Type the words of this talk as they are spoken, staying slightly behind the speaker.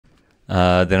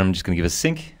Then I'm just going to give us a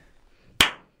sync.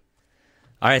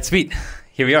 All right, sweet.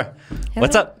 Here we are. Hello.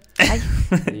 What's up? Hi.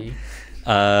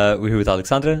 We're here with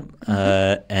Aleksandra,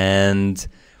 and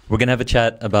we're going to have a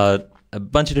chat about a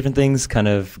bunch of different things, kind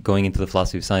of going into the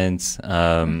philosophy of science,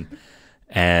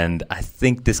 and I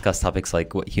think discuss topics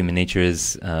like what human nature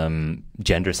is,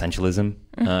 gender essentialism.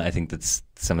 I think that's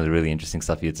some of the really interesting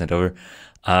stuff you had sent over.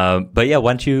 But yeah,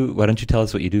 why don't you tell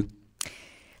us what you do?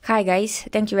 Hi guys,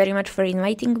 thank you very much for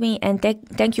inviting me, and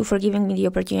thank you for giving me the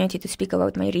opportunity to speak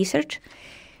about my research.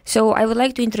 So I would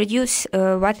like to introduce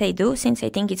what I do, since I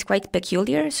think it's quite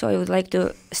peculiar. So I would like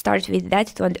to start with that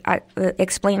to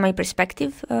explain my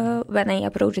perspective when I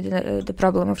approach the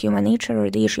problem of human nature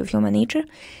or the issue of human nature.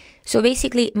 So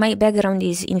basically, my background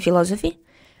is in philosophy.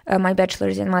 My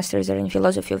bachelor's and master's are in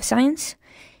philosophy of science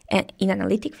and in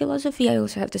analytic philosophy. I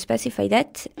also have to specify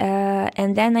that.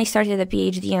 And then I started a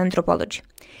PhD in anthropology.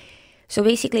 So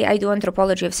basically, I do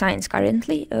anthropology of science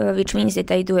currently, which means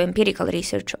that I do empirical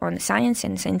research on science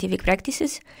and scientific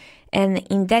practices. And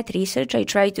in that research, I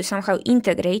try to somehow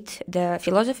integrate the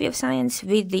philosophy of science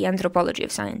with the anthropology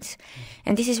of science.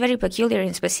 And this is very peculiar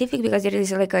and specific because there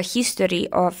is like a history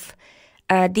of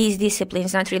these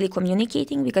disciplines not really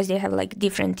communicating, because they have like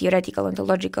different theoretical,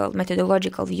 ontological,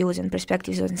 methodological views and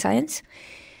perspectives on science.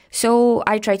 So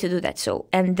I try to do that.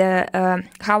 And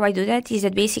how I do that is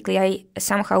that basically I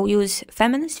somehow use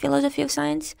feminist philosophy of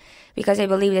science, because I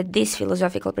believe that this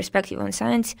philosophical perspective on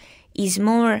science is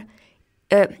more,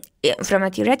 from a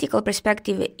theoretical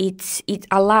perspective, it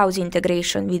allows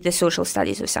integration with the social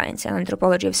studies of science, and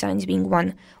anthropology of science being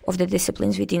one of the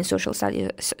disciplines within social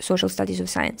studies of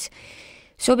science.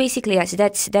 So basically, yes,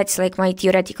 that's like my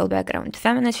theoretical background: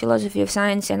 feminist philosophy of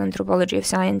science and anthropology of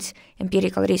science,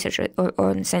 empirical research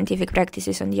on scientific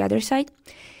practices on the other side.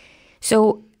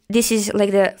 So this is like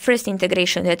the first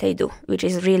integration that I do, which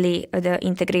is really the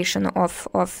integration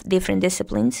of different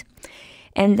disciplines.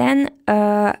 And then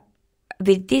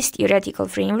with this theoretical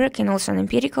framework and also an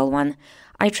empirical one,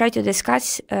 I try to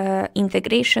discuss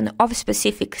integration of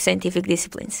specific scientific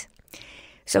disciplines.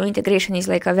 So integration is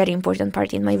like a very important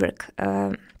part in my work.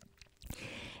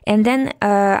 And then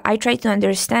I try to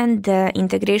understand the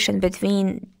integration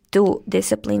between two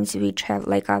disciplines which have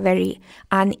like a very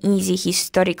uneasy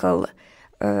historical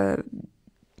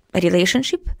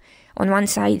relationship. On one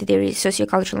side, there is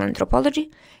sociocultural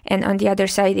anthropology, and on the other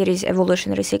side, there is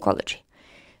evolutionary psychology.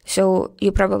 So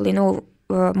you probably know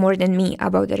more than me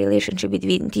about the relationship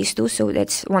between these two, so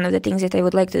that's one of the things that I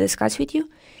would like to discuss with you.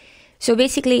 So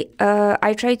basically,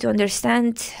 I try to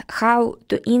understand how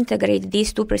to integrate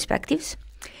these two perspectives.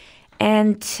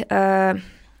 And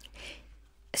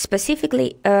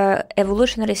specifically,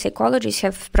 evolutionary psychologists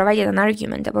have provided an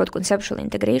argument about conceptual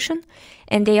integration.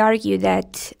 And they argue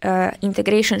that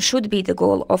integration should be the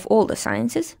goal of all the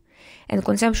sciences. And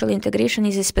conceptual integration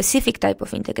is a specific type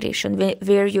of integration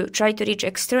where you try to reach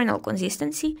external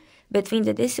consistency between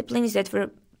the disciplines that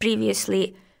were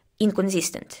previously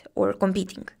inconsistent or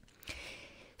competing.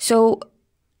 So,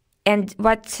 and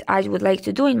what I would like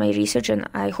to do in my research, and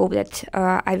I hope that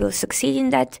I will succeed in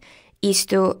that, is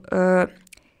to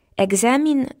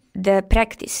examine the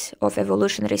practice of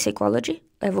evolutionary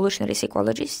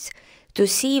psychologists, to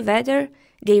see whether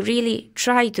they really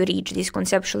try to reach this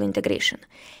conceptual integration.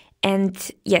 And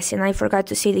yes, and I forgot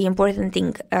to say the important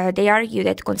thing. They argue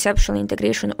that conceptual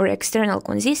integration or external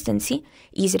consistency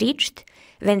is reached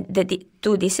when the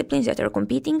two disciplines that are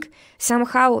competing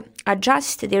somehow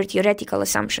adjust their theoretical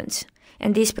assumptions.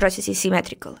 And this process is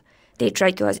symmetrical. They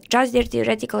try to adjust their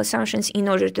theoretical assumptions in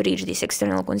order to reach this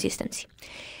external consistency.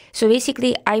 So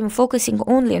basically, I'm focusing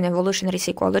only on evolutionary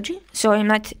psychology. So I'm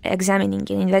not examining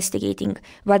and investigating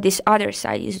what this other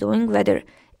side is doing, whether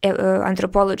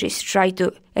anthropologists try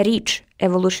to reach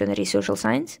evolutionary social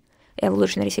science,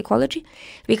 evolutionary psychology,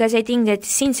 because I think that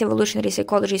since evolutionary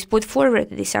psychologists put forward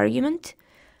this argument,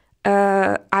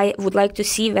 I would like to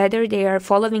see whether they are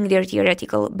following their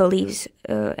theoretical beliefs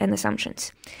and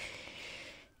assumptions.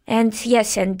 And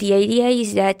yes, and the idea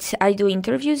is that I do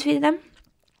interviews with them,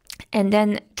 and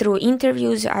then through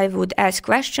interviews I would ask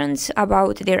questions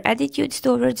about their attitudes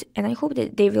towards, and I hope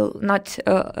that they will not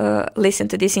listen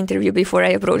to this interview before I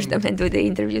approach them and do the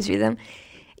interviews with them.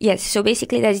 Yes, so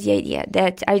basically that's the idea,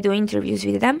 that I do interviews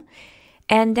with them,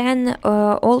 and then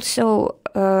also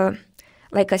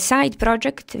like a side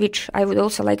project, which I would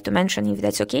also like to mention if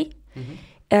that's okay,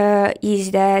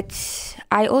 is that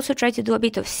I also try to do a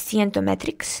bit of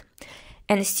scientometrics.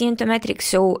 And scientometrics,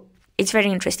 so it's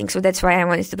very interesting, so that's why I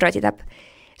wanted to bring it up.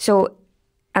 So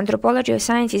anthropology of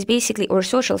science is basically, or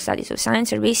social studies of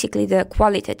science are basically the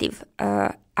qualitative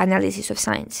analysis of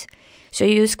science. So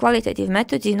you use qualitative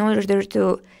methods in order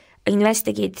to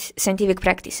investigate scientific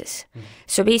practices.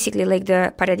 So basically, like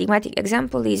the paradigmatic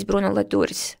example is Bruno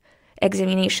Latour's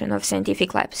examination of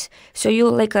scientific labs. So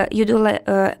you do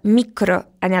a micro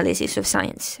analysis of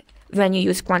science when you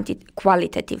use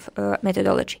qualitative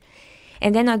methodology.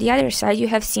 And then on the other side, you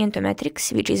have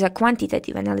scientometrics, which is a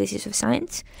quantitative analysis of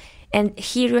science. And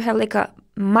here you have like a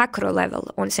macro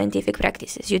level on scientific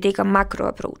practices. You take a macro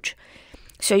approach.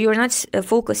 So you're not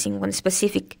focusing on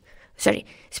specific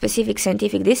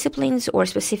scientific disciplines or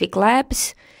specific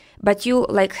labs, but you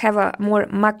like have a more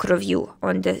macro view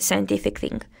on the scientific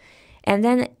thing. And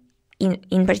then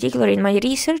in particular in my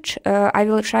research, I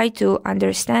will try to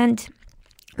understand,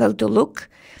 to look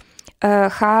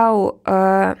how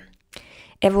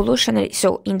evolutionary,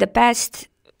 so in the past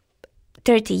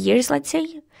 30 years, let's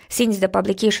say, since the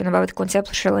publication about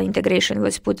conceptual integration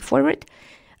was put forward,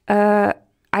 I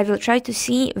will try to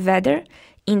see whether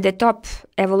in the top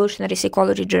evolutionary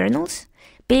psychology journals,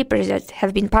 papers that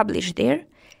have been published there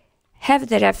have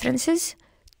the references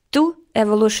to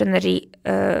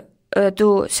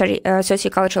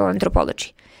sociocultural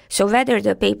anthropology. So whether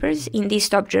the papers in these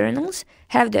top journals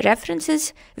have the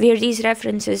references, where these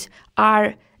references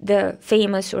are the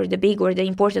famous or the big or the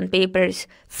important papers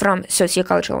from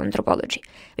sociocultural anthropology.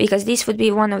 Because this would be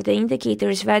one of the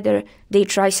indicators whether they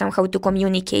try somehow to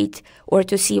communicate or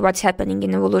to see what's happening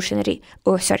in in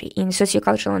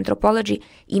sociocultural anthropology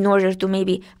in order to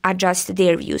maybe adjust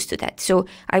their views to that. So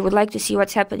I would like to see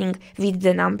what's happening with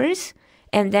the numbers,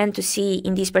 and then to see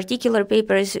in these particular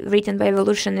papers written by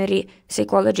evolutionary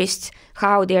psychologists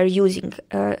how they are using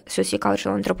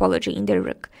sociocultural anthropology in their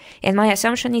work. And my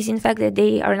assumption is, in fact, that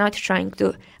they are not trying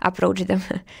to approach them.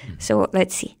 So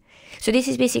let's see. So this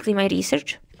is basically my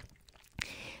research.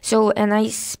 So, and I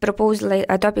propose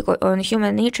a topic on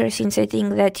human nature, since I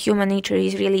think that human nature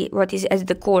is really what is at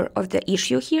the core of the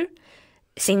issue here,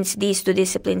 since these two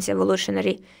disciplines,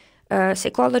 evolutionary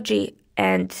psychology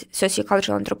and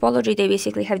sociocultural anthropology, they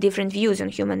basically have different views on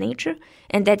human nature,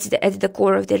 and that's at the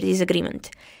core of their disagreement.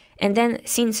 And then,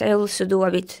 since I also do a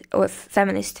bit of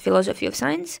feminist philosophy of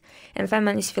science, and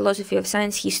feminist philosophy of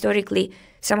science historically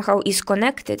somehow is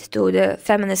connected to the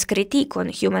feminist critique on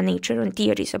human nature, on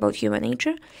theories about human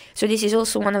nature. So this is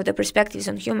also one of the perspectives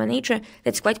on human nature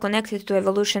that's quite connected to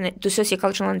evolution, to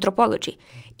sociocultural anthropology.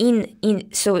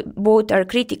 So both are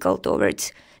critical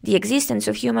towards the existence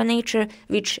of human nature,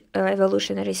 which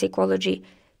evolutionary psychology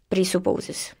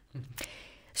presupposes.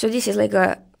 So this is like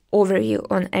a overview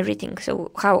on everything.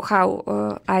 So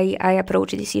how I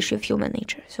approach this issue of human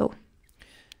nature. So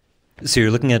you're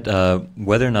looking at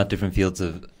whether or not different fields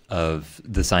of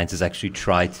the sciences actually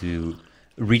try to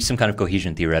reach some kind of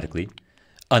cohesion theoretically,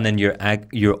 and then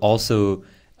you're also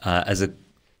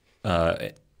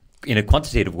in a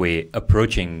quantitative way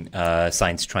approaching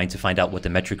science, trying to find out what the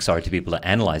metrics are to be able to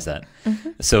analyze that. Mm-hmm.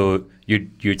 So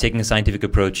you're taking a scientific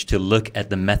approach to look at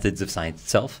the methods of science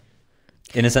itself,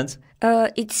 in a sense?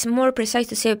 It's more precise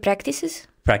to say practices.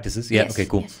 Practices, yeah, yes, okay,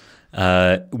 cool.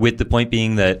 Yes. With the point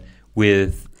being that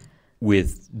with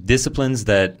disciplines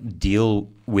that deal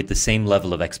with the same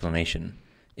level of explanation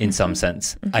in some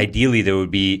sense, ideally there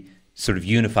would be sort of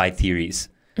unified theories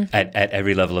at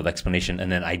every level of explanation,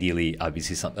 and then ideally,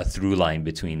 obviously, a through line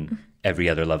between every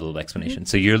other level of explanation.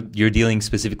 So you're dealing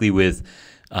specifically with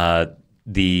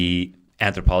the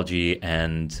anthropology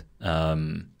and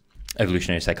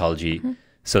evolutionary psychology.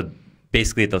 So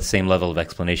basically, at the same level of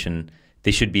explanation,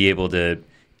 they should be able to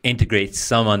integrate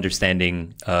some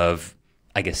understanding of,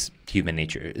 I guess, human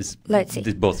nature is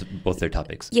both their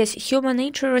topics. Yes, human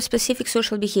nature or specific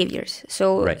social behaviors.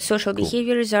 So right. Social cool.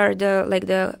 behaviors are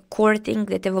the core thing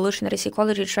that evolutionary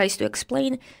psychology tries to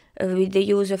explain with the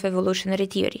use of evolutionary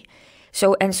theory.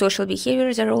 So, and social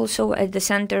behaviors are also at the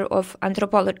center of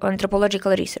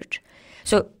anthropological research.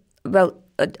 So,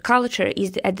 culture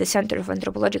is at the center of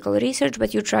anthropological research,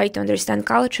 but you try to understand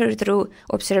culture through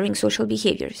observing social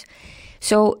behaviors.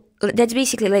 So that's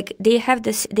basically like they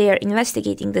are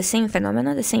investigating the same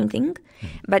phenomena, the same thing,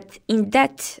 but in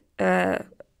that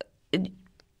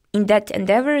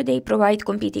endeavor they provide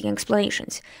competing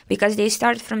explanations because they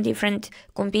start from different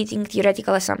competing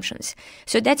theoretical assumptions.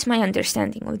 So that's my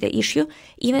understanding of the issue,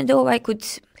 even though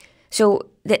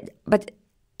but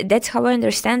that's how I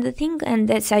understand the thing, and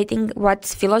that's, I think, what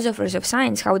philosophers of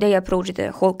science, how they approach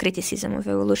the whole criticism of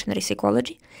evolutionary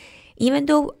psychology, even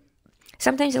though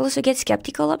sometimes I also get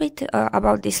skeptical a bit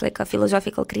about this, like a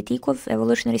philosophical critique of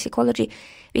evolutionary psychology,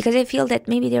 because I feel that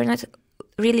maybe they're not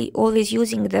really always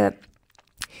using the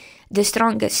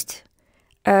strongest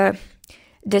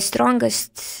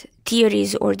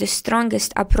theories or the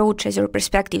strongest approaches or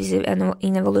perspectives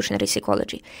in evolutionary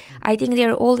psychology. I think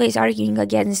they're always arguing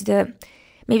against the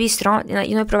maybe strong,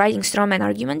 providing strawman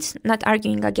arguments, not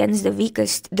arguing against the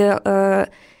weakest, the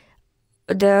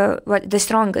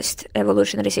strongest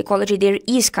evolutionary psychology there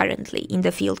is currently in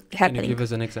the field happening. Can you give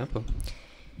us an example?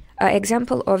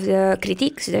 Example of the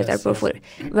critiques that are put forward.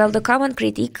 Well, the common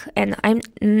critique, and I'm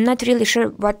not really sure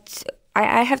what,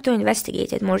 I have to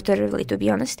investigate it more thoroughly, to be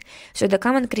honest. So the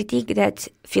common critique that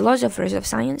philosophers of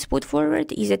science put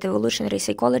forward is that evolutionary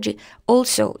psychology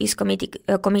also is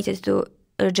committed to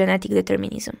genetic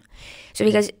determinism.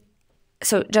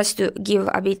 So just to give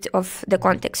a bit of the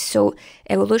context, so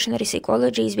evolutionary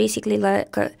psychology is basically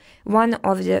like one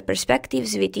of the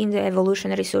perspectives within the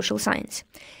evolutionary social science.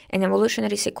 And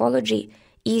evolutionary psychology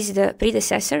is the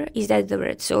predecessor, is that the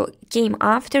word? So came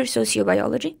after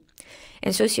sociobiology.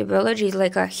 And sociobiology is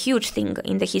like a huge thing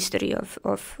in the history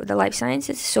of the life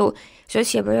sciences. So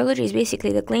sociobiology is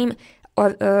basically the claim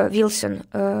of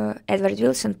Edward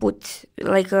Wilson put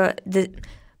like the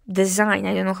design,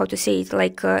 I don't know how to say it,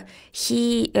 like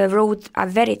he wrote a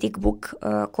very thick book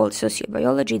called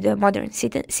Sociobiology, the Modern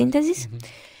Synthesis. Mm-hmm.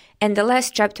 And the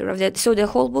last chapter of that, so the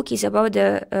whole book is about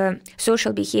the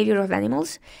social behavior of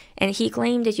animals, and he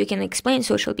claimed that you can explain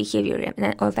social behavior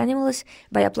of animals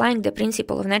by applying the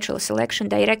principle of natural selection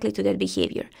directly to that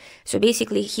behavior. So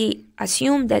basically, he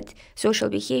assumed that social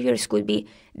behaviors could be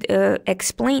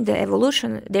explained, their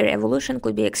evolution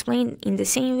could be explained in the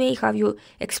same way how you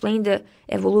explain the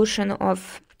evolution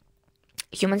of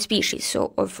human species,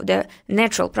 so of the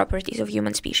natural properties of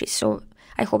human species. So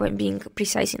I hope I'm being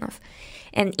precise enough.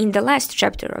 And in the last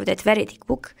chapter of that very thick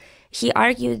book, he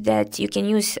argued that you can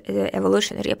use the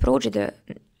evolutionary approach, the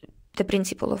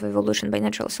principle of evolution by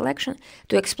natural selection,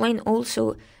 to explain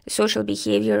also the social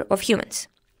behavior of humans.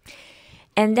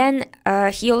 And then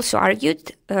he also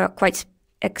argued quite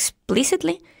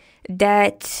explicitly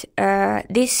that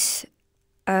this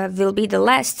will be the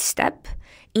last step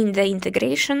in the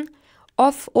integration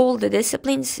of all the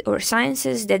disciplines or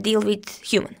sciences that deal with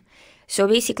human. So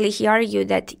basically, he argued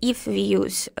that if we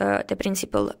use the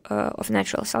principle of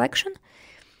natural selection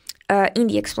in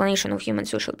the explanation of human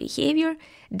social behavior,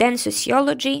 then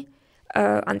sociology,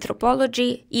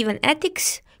 anthropology, even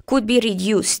ethics could be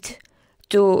reduced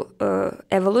to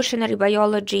evolutionary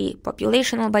biology,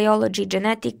 populational biology,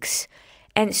 genetics.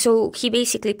 And so he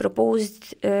basically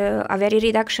proposed a very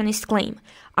reductionist claim,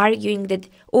 arguing that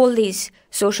all these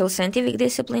social scientific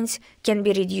disciplines can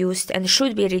be reduced and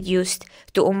should be reduced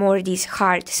to more these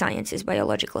hard sciences,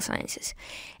 biological sciences.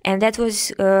 And that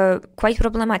was quite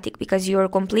problematic because you're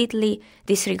completely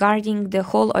disregarding the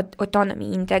whole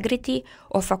autonomy, integrity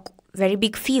of a very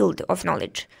big field of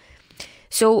knowledge.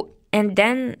 So, and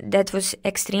then that was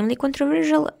extremely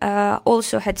controversial,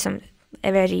 also had some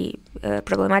a very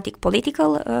problematic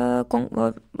political,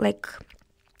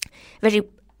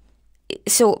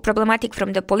 problematic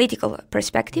from the political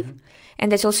perspective. Mm-hmm.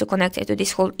 And that's also connected to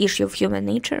this whole issue of human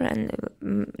nature and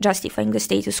justifying the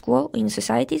status quo in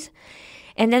societies.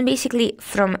 And then basically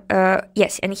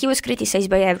and he was criticized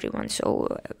by everyone, so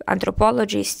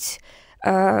anthropologists,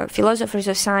 philosophers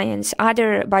of science,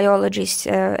 other biologists,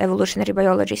 evolutionary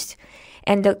biologists.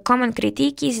 And the common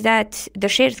critique is that, the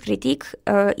shared critique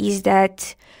is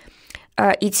that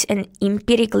it's an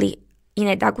empirically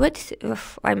inadequate,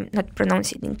 I'm not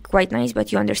pronouncing it quite nice,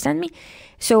 but you understand me.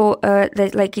 So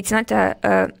that like it's not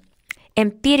a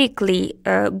empirically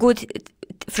good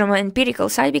from an empirical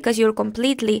side because you're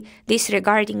completely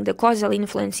disregarding the causal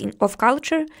influence of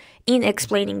culture in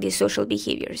explaining these social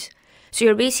behaviors. So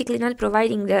you're basically not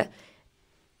providing the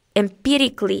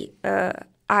empirically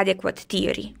adequate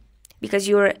theory, because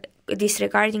you're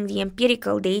disregarding the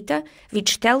empirical data,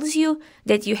 which tells you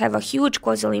that you have a huge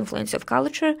causal influence of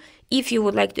culture if you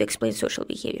would like to explain social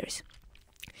behaviors.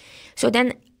 So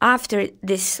then after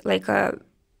this like a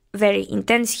very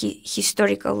intense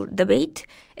historical debate,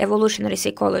 evolutionary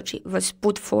psychology was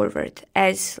put forward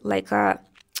as like a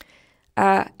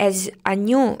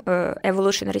new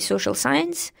evolutionary social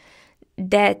science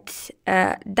that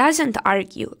doesn't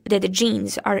argue that the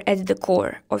genes are at the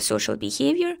core of social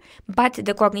behavior, but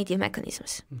the cognitive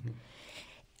mechanisms. Mm-hmm.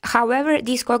 However,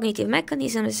 these cognitive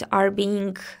mechanisms are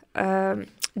being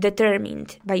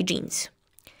determined by genes.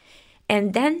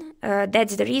 And then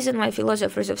that's the reason why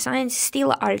philosophers of science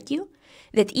still argue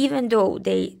that even though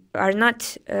they are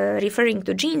not referring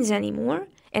to genes anymore,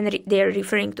 and they are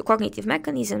referring to cognitive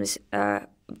mechanisms,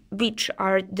 which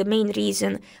are the main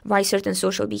reason why certain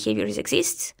social behaviors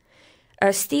exist,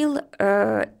 still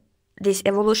this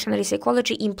evolutionary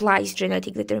psychology implies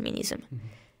genetic determinism. Mm-hmm.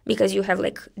 Because you have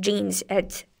like genes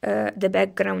at the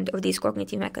background of these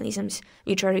cognitive mechanisms,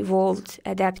 which are evolved,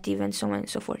 adaptive, and so on and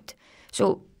so forth.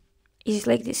 So is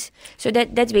like this. So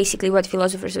that's basically what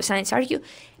philosophers of science argue.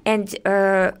 And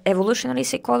evolutionary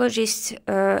psychologists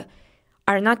are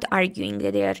not arguing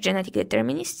that they are genetic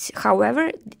determinists.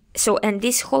 However, and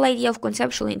this whole idea of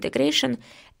conceptual integration,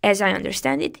 as I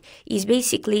understand it, is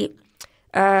basically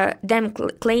them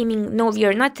claiming, no, we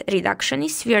are not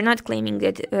reductionists. We are not claiming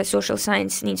that social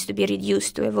science needs to be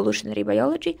reduced to evolutionary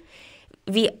biology.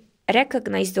 We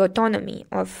recognize the autonomy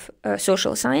of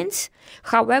social science.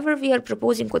 However, we are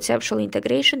proposing conceptual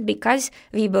integration because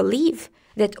we believe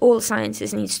that all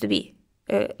sciences needs to be,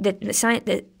 that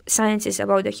the sciences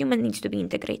about the human needs to be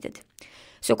integrated.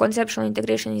 So conceptual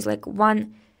integration is like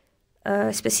one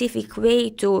specific way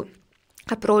to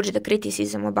approach the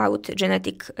criticism about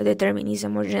genetic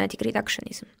determinism or genetic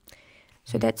reductionism.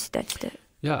 So that's the...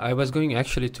 Yeah, I was going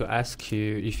actually to ask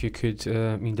you if you could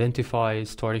identify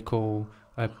historical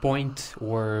point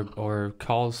or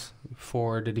cause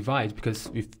for the divide,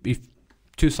 because if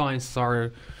two sciences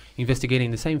are investigating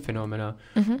the same phenomena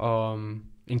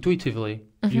intuitively,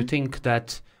 you think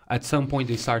that at some point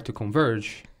they start to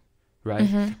converge,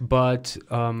 right? But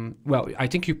well, I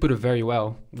think you put it very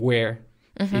well where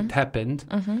it happened.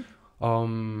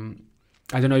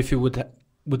 I don't know if you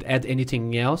would add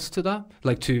anything else to that,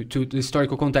 like to the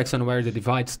historical context on where the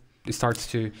divide starts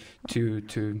to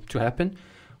happen,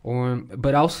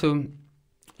 but also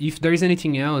if there is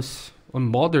anything else on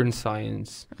modern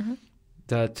science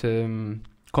that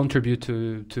contribute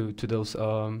to those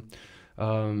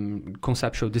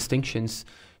conceptual distinctions.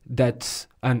 That's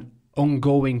an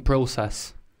ongoing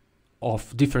process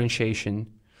of differentiation.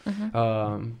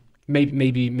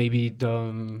 Maybe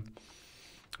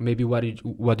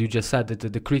what you just said,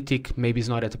 that the critic maybe is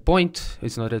not at a point,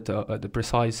 it's not at the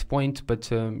precise point,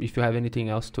 but if you have anything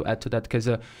else to add to that, because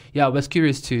I was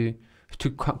curious to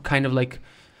kind of like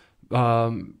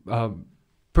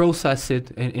process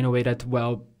it in a way that,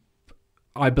 well,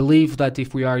 I believe that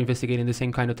if we are investigating the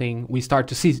same kind of thing, we start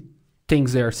to see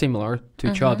things that are similar to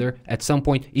each other at some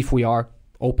point, if we are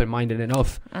open-minded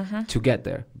enough to get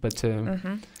there. But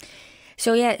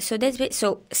so that's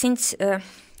so since the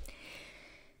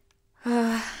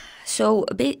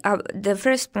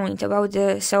first point about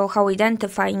how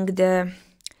identifying the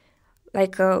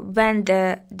when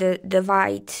the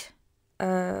divide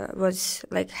was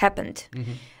happened.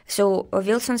 So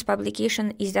Wilson's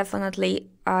publication is definitely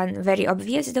a very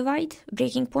obvious divide,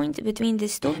 breaking point between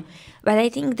these two. But I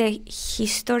think the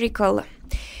historical,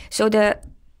 so the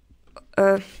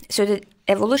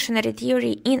evolutionary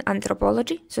theory in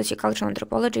anthropology, sociocultural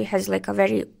anthropology, has a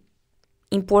very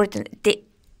important,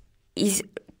 is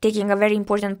taking a very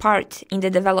important part in the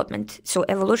development. So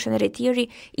evolutionary theory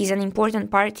is an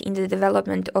important part in the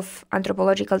development of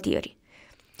anthropological theory.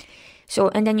 So,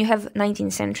 and then you have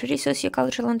 19th century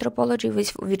sociocultural anthropology,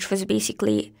 which was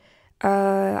basically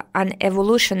an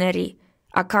evolutionary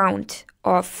account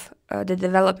of the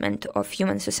development of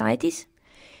human societies.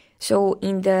 So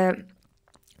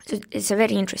it's a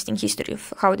very interesting history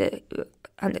of how the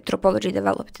anthropology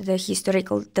developed, the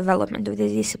historical development of the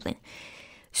discipline.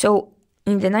 So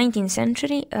in the 19th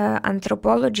century,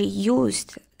 anthropology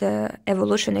used the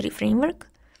evolutionary framework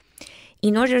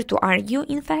in order to argue,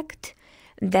 in fact,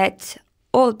 that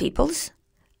all peoples,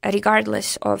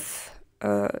 regardless of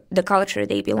the culture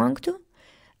they belong to,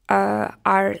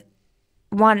 are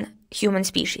one human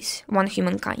species, one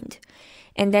humankind.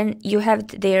 And then you have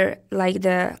there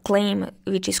the claim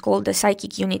which is called the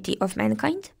psychic unity of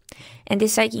mankind. And the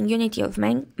psychic unity of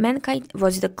mankind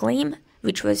was the claim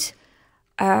which was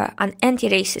an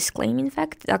anti-racist claim, in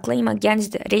fact, a claim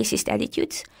against racist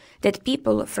attitudes, that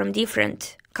people from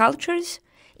different cultures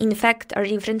in fact are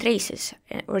different races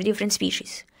or different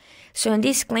species. So in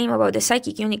this claim about the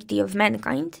psychic unity of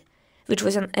mankind, which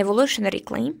was an evolutionary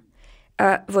claim,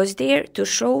 was there to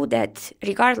show that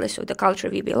regardless of the culture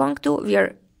we belong to, we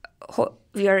are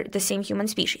the same human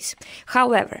species.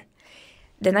 However,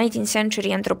 the 19th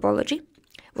century anthropology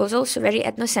was also very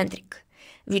ethnocentric,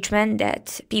 which meant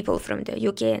that people from the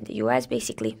UK and the US,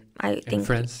 basically, I think,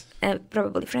 France.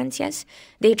 Probably France, yes,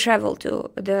 they traveled to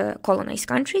the colonized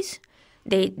countries.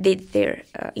 They did their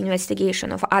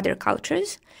investigation of other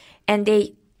cultures, and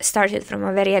they started from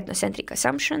a very ethnocentric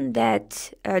assumption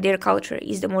that their culture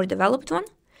is the more developed one.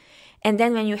 And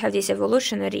then when you have this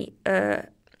evolutionary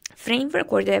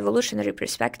framework or the evolutionary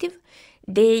perspective,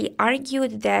 they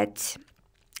argued that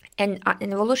an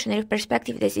evolutionary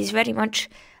perspective that is very much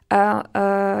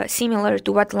similar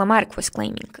to what Lamarck was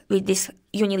claiming with this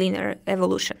unilinear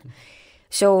evolution.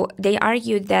 So they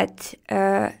argued that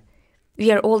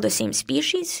we are all the same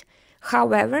species,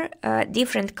 however,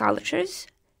 different cultures,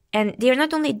 and they are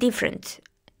not only different,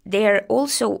 they are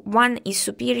also, one is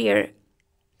superior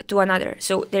to another.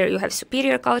 So there you have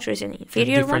superior cultures and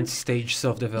inferior different ones. stages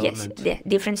of development. Yes, the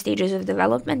different stages of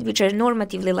development, which are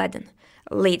normatively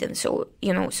laden. So,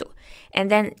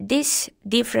 and then this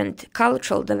different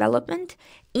cultural development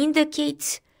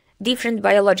indicates different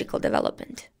biological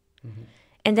development. Mm-hmm.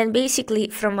 And then basically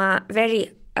from a very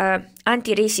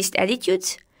anti-racist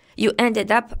attitudes, you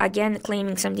ended up again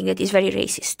claiming something that is very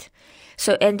racist.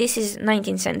 So, and this is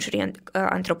 19th century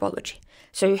anthropology.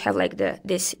 So you have like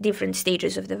these different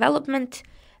stages of development.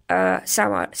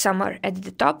 Some are at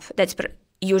the top. That's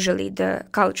usually the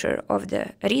culture of the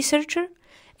researcher.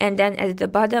 And then at the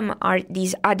bottom are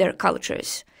these other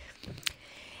cultures.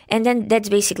 And then that's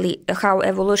basically how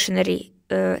evolutionary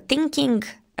thinking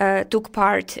took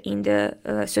part in the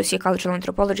sociocultural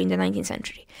anthropology in the 19th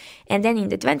century. And then in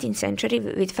the 20th century,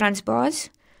 with Franz Boas,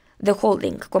 the whole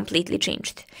thing completely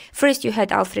changed. First, you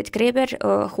had Alfred Kreber,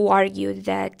 who argued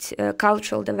that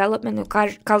cultural development or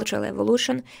cultural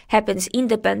evolution happens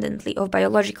independently of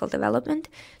biological development.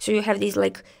 So you have this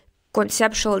like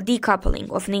conceptual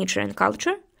decoupling of nature and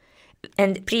culture.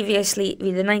 And previously,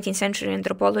 with the 19th century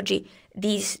anthropology,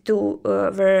 these two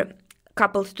were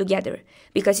coupled together.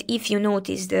 Because if you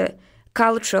notice the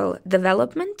cultural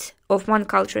development of one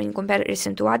culture in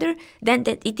comparison to other, then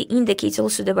that it indicates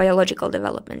also the biological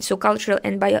development. So cultural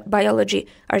and biology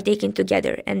are taken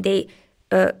together, and they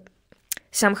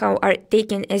somehow are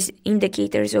taken as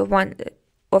indicators of one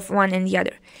and the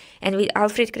other. And with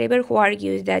Alfred Kreber, who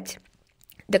argues that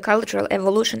the cultural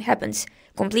evolution happens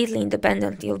completely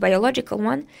independently of biological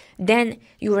one, then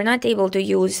you were not able to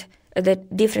use the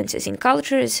differences in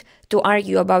cultures to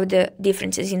argue about the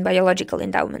differences in biological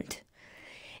endowment.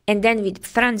 And then with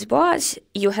Franz Boas,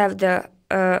 you have the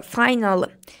final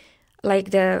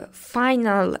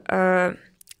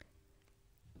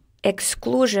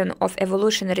exclusion of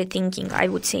evolutionary thinking, I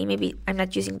would say. Maybe I'm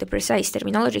not using the precise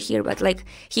terminology here, but like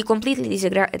he completely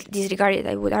disregarded,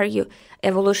 I would argue,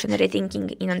 evolutionary thinking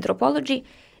in anthropology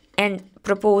and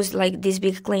proposed like this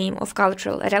big claim of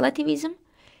cultural relativism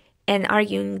and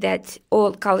arguing that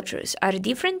all cultures are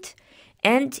different.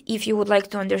 And if you would like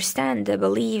to understand the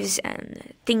beliefs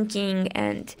and thinking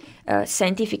and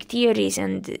scientific theories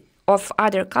and of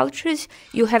other cultures,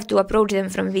 you have to approach them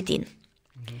from within.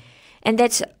 Mm-hmm. And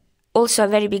that's also a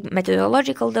very big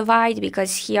methodological divide,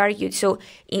 because he argued, so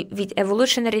with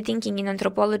evolutionary thinking in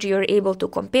anthropology, you're able to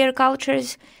compare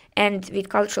cultures, and with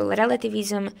cultural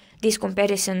relativism, this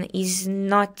comparison is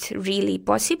not really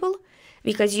possible,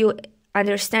 because you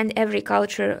understand every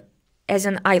culture as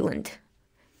an island.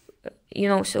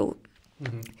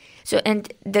 Mm-hmm. So,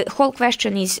 and the whole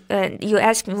question is, you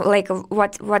ask me like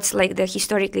what's like the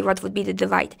historically, what would be the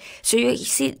divide? So you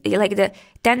see like the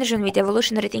tension with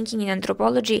evolutionary thinking in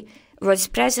anthropology was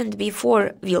present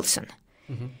before Wilson.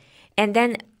 Mm-hmm. And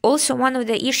then also one of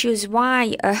the issues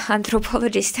why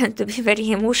anthropologists tend to be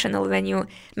very emotional when you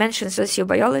mention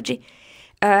sociobiology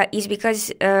is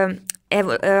because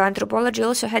anthropology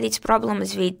also had its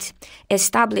problems with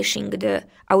establishing the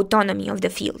autonomy of the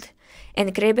field.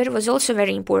 And Kreber was also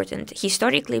very important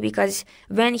historically, because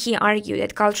when he argued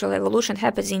that cultural evolution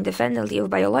happens independently of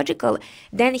biological,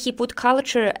 then he put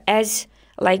culture as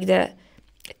like the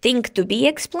thing to be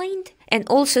explained and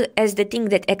also as the thing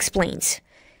that explains.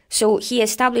 So he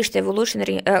established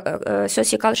evolutionary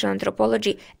sociocultural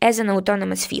anthropology as an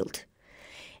autonomous field.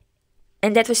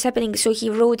 And that was happening, so he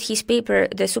wrote his paper,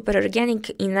 The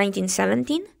Superorganic, in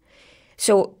 1917.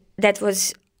 So that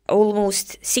was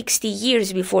almost 60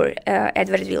 years before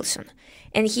Edward Wilson.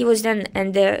 And he was then,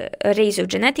 and the rise of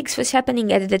genetics was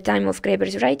happening at the time of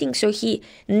Kreber's writing, so he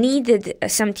needed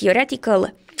some theoretical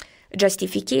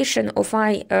justification of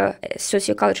why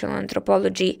sociocultural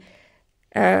anthropology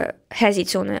has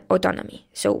its own autonomy.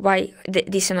 So why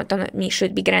this autonomy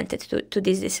should be granted to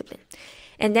this discipline.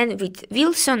 And then with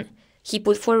Wilson, he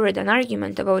put forward an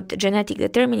argument about genetic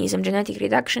determinism, genetic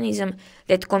reductionism,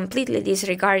 that completely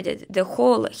disregarded the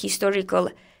whole historical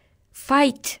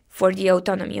fight for the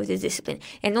autonomy of this discipline.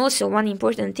 And also one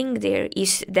important thing there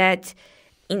is that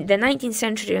in the 19th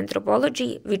century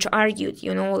anthropology, which argued,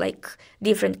 like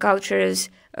different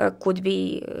cultures could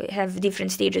have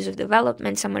different stages of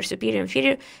development, some are superior,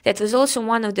 inferior, that was also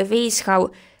one of the ways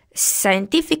how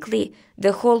scientifically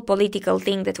the whole political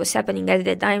thing that was happening at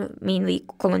the time, mainly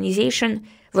colonization,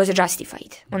 was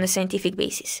justified on a scientific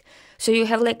basis. So you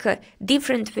have like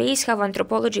different ways how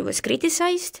anthropology was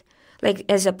criticized, like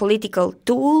as a political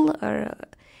tool,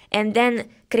 and then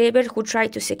Kreber, who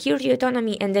tried to secure the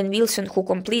autonomy, and then Wilson, who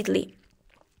completely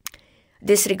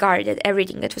disregarded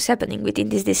everything that was happening within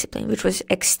this discipline, which was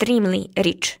extremely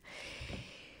rich.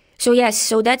 So yes,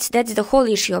 so that's the whole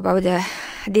issue about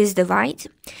this divide.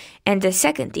 And the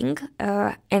second thing,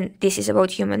 and this is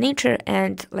about human nature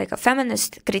and like a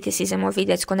feminist criticism of it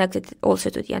that's connected also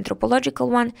to the anthropological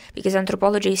one, because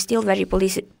anthropology is still very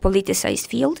politicized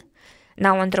field.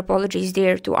 Now anthropology is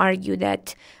there to argue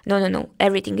that no,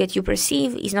 everything that you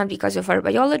perceive is not because of our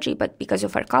biology, but because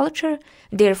of our culture.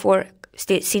 Therefore,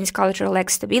 since culture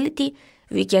lacks stability,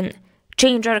 we can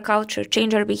change our culture,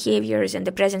 change our behaviors, and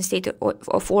the present state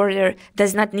of order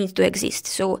does not need to exist.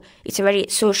 So it's a very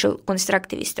social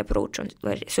constructivist approach on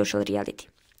social reality.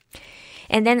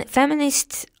 And then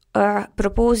feminists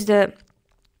proposed a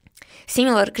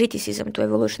similar criticism to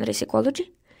evolutionary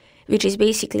psychology, which is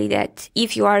basically that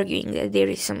if you're arguing that there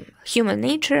is some human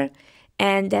nature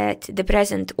and that the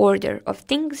present order of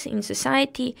things in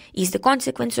society is the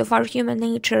consequence of our human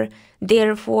nature,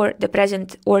 therefore the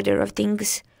present order of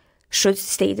things should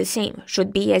stay the same,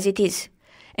 should be as it is.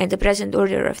 And the present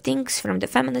order of things from the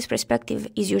feminist perspective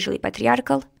is usually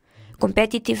patriarchal,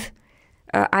 competitive,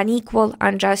 unequal,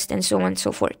 unjust, and so on and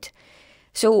so forth.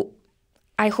 So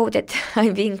I hope that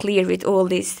I'm being clear with all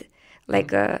these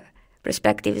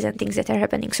perspectives and things that are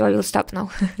happening. So I will stop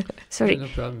now. Sorry. No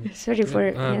problem. Sorry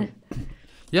for...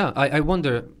 Yeah, I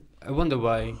wonder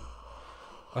why.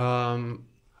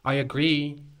 I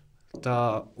agree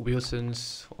that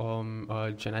Wilson's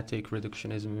genetic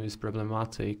reductionism is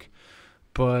problematic,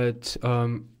 but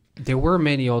there were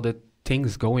many other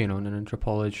things going on in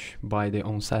anthropology by the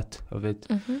onset of it.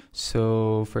 Mm-hmm.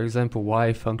 So, for example,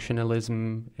 why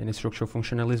functionalism and structural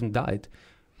functionalism died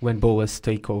when Boas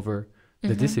take over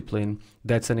the discipline.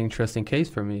 That's an interesting case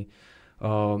for me,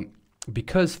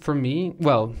 because for me,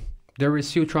 well, there is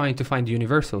still trying to find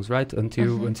universals, right?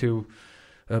 Until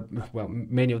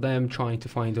many of them trying to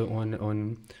find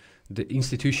on the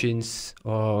institutions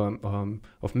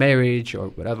of marriage or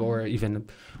whatever, or even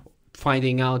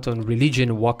finding out on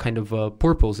religion what kind of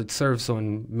purpose it serves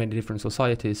on many different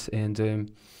societies.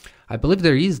 And I believe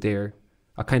there is a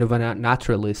kind of a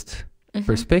naturalist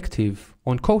perspective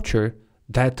on culture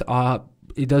that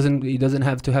it doesn't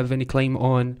have to have any claim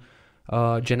on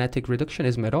genetic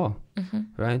reductionism at all,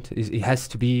 right? It has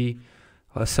to be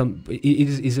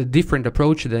it is a different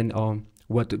approach than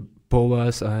what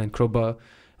Boas and Kroba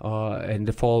and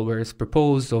the followers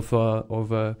proposed of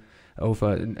a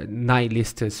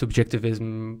nihilist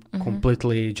subjectivism,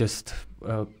 completely just.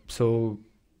 So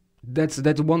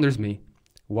that wonders me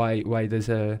why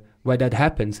that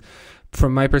happens.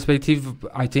 From my perspective,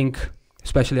 I think,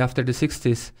 especially after the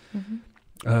 60s,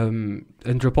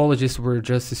 anthropologists were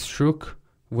just struck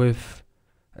with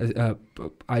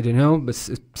I don't know, but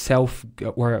self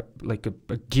or like a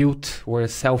guilt or a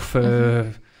self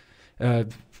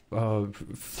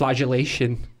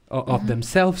flagellation of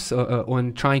themselves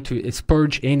on trying to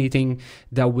purge anything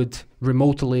that would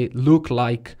remotely look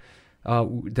like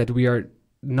that we are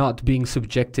not being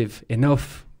subjective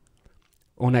enough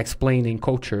on explaining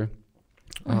culture,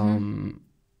 from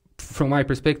my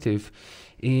perspective.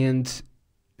 And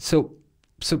so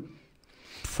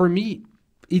for me,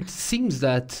 it seems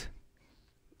that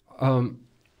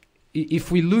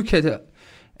if we look at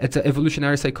the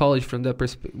evolutionary psychology from that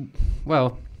perspective,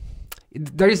 well,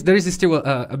 there is still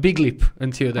a big leap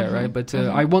until there, right? But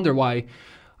I wonder why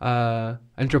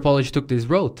anthropology took this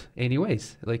road,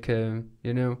 anyways. Like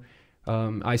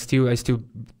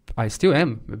I still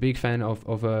am a big fan of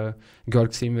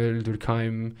Georg Simmel,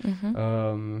 Durkheim,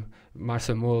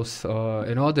 Marcel Mauss,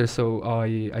 and others. So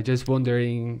I just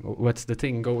wondering what's the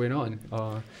thing going on.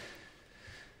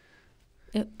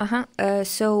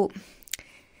 So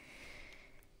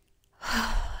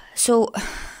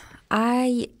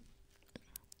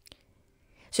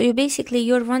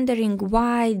you're wondering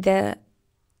why the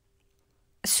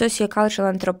sociocultural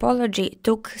anthropology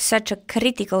took such a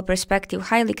critical perspective,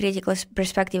 highly critical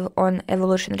perspective on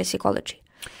evolutionary psychology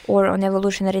or on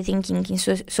evolutionary thinking in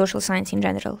social science in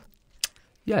general.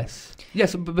 Yes,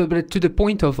 but to the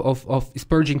point of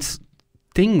purging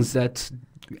things that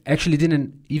actually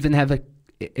didn't even have a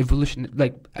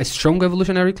strong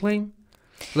evolutionary claim,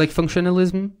 like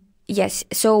functionalism. Yes,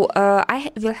 so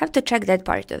I will have to check that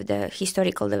part of the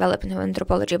historical development of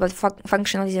anthropology about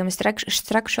functionalism,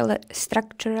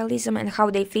 structuralism, and how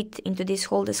they fit into this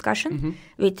whole discussion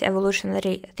with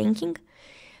evolutionary thinking.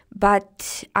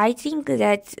 But I think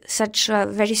that such a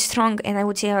very strong and I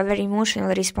would say a very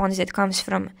emotional response that comes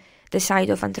from the side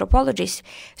of anthropologists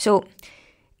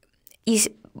is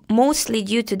mostly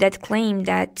due to that claim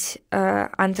that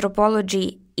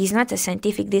anthropology is not a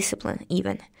scientific discipline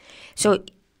even. So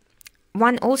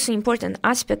one also important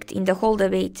aspect in the whole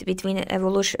debate between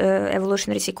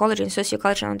evolutionary psychology and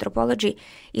sociocultural anthropology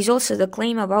is also the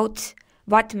claim about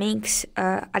what makes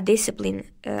a discipline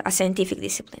a scientific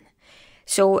discipline.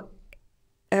 So,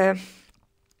 and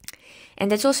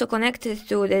that's also connected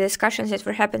to the discussions that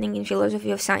were happening in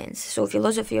philosophy of science. So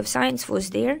philosophy of science was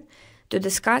there to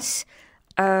discuss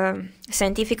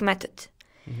scientific method.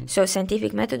 So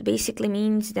scientific method basically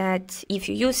means that if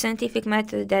you use scientific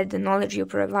method, that the knowledge you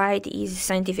provide is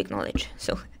scientific knowledge.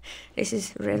 So this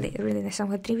is really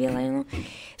somewhat trivial, I know.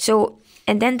 So,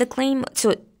 and then the claim,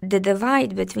 so the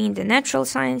divide between the natural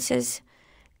sciences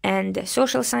and the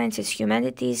social sciences,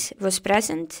 humanities, was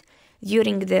present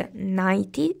during the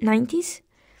 90s,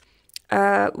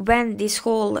 when this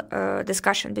whole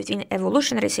discussion between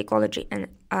evolutionary psychology and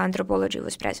anthropology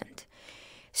was present.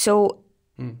 So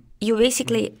you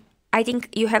basically, I think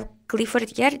you have Clifford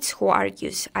Geertz who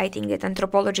argues, I think, that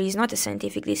anthropology is not a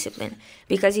scientific discipline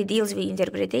because it deals with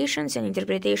interpretations, and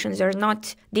interpretations are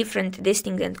not different,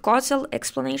 distinct, and causal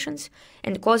explanations,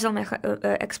 and causal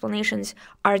explanations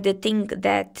are the thing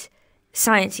that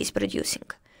science is producing.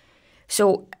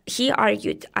 So he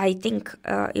argued, I think,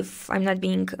 if I'm not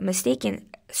being mistaken,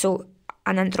 so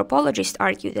an anthropologist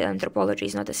argued that anthropology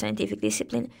is not a scientific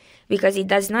discipline because it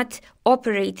does not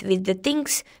operate with the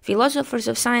things philosophers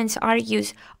of science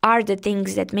argues are the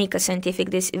things that make a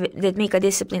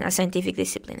discipline a scientific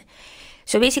discipline.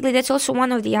 So basically, that's also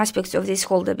one of the aspects of this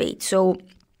whole debate. So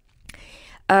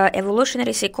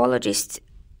evolutionary psychologists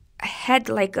had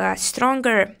like a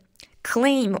stronger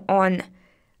claim on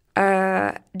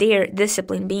their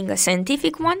discipline being a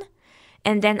scientific one,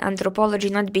 and then anthropology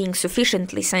not being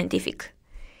sufficiently scientific.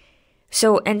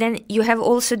 So, and then you have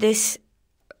also this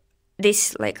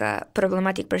like a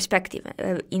problematic perspective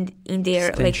in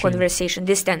their like conversation,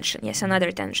 this tension, yes,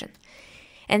 another tension.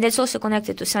 And that's also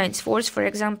connected to science force, for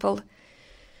example,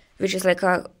 which is like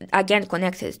again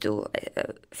connected to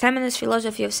feminist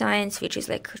philosophy of science, which is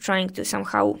like trying to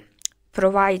somehow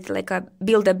provide like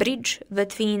build a bridge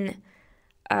between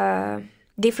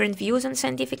different views on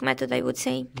scientific method, I would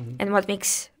say, and what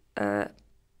makes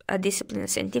a discipline a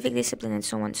scientific discipline and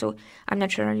so on. So I'm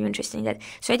not sure, are you interested in that?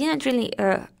 So I didn't really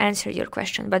answer your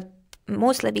question, but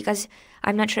mostly because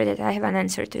I'm not sure that I have an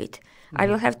answer to it. I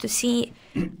will have to see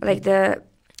like the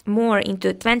more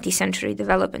into 20th century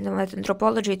development of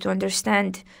anthropology to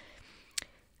understand.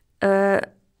 So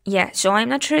I'm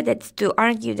not sure that to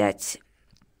argue that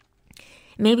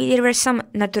maybe there were some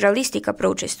naturalistic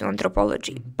approaches to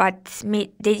anthropology, but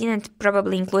they didn't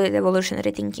probably include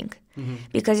evolutionary thinking.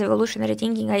 Because evolutionary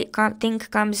thinking, I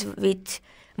think, comes with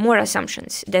more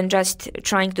assumptions than just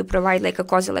trying to provide like a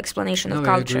causal explanation of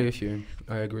culture.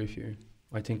 I agree with you.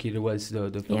 I think it was the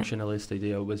functionalist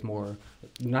idea was more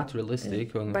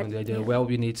naturalistic on the idea, well,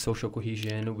 we need social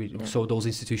cohesion, so those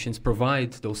institutions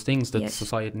provide those things that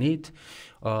society need,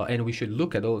 and we should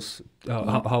look at those,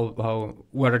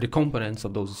 what are the components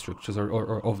of those structures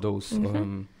or of those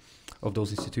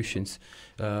institutions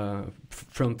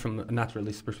from a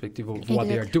naturalist perspective of what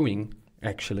they are doing,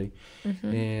 actually.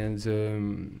 And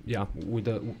with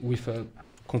a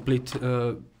complete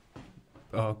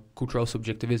cultural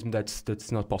subjectivism,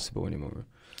 that's not possible anymore.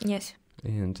 Yes.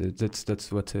 And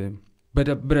that's what. But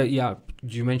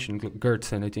you mentioned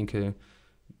Geertz, and I think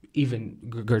even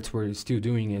Geertz were still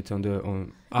doing it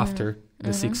after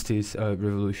the 60s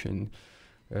revolution.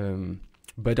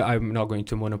 But I'm not going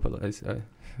to monopolize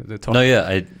the talk. No,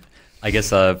 yeah, I guess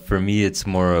for me it's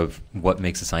more of what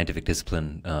makes a scientific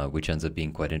discipline, which ends up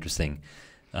being quite interesting.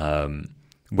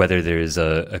 Whether there is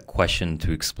a question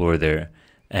to explore there.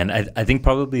 And I think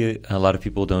probably a lot of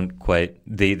people don't quite,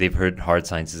 they've heard hard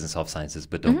sciences and soft sciences,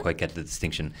 but don't quite get the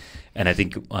distinction. And I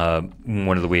think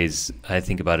one of the ways I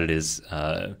think about it is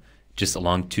just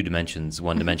along two dimensions.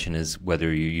 One dimension is whether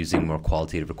you're using more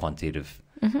qualitative or quantitative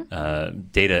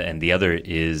data, and the other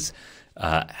is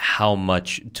how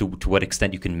much, to what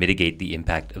extent you can mitigate the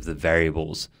impact of the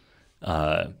variables,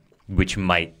 which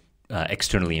might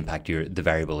externally impact the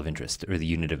variable of interest or the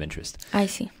unit of interest. I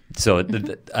see. So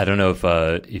I don't know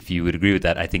if you would agree with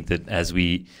that. I think that as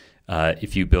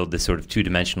if you build this sort of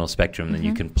two-dimensional spectrum, then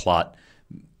you can plot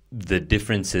the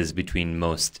differences between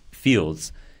most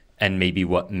fields, and maybe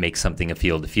what makes something a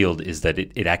field is that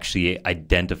it actually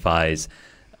identifies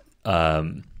a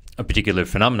particular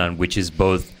phenomenon, which is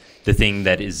both the thing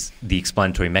that is the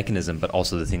explanatory mechanism, but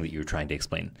also the thing that you're trying to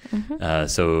explain.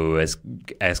 So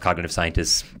as cognitive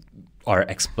scientists, our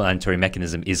explanatory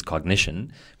mechanism is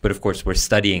cognition, but of course we're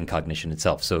studying cognition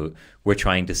itself. So we're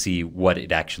trying to see what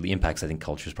it actually impacts. I think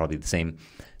culture is probably the same.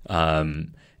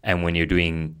 And when you're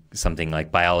doing something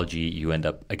like biology, you end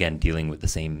up, again, dealing with the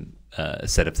same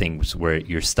set of things where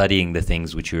you're studying the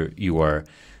things which you are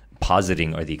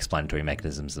positing are the explanatory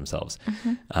mechanisms themselves.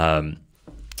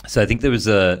 So I think there was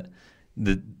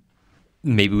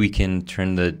maybe we can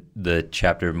turn the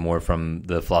chapter more from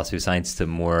the philosophy of science to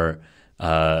more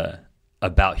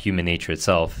about human nature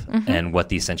itself and what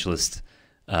the essentialist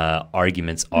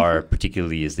arguments are,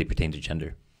 particularly as they pertain to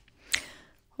gender.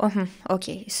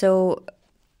 Okay, so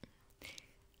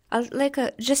I'll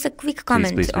just a quick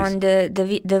comment please. on the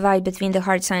divide between the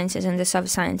hard sciences and the soft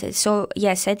sciences. So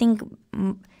yes, I think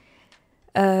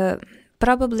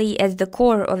probably at the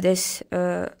core of this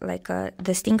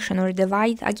distinction or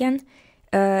divide again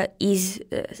it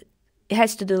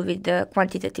has to do with the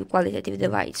qualitative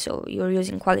divide. So you're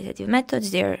using qualitative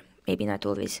methods, they're maybe not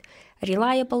always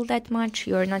reliable that much,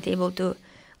 you're not able to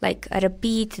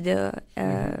repeat the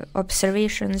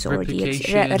observations or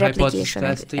the replication.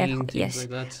 Testing, yes, like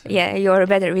that. Yeah, you're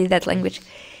better with that language.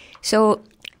 So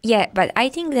yeah, but I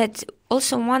think that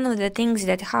also one of the things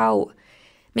that how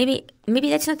maybe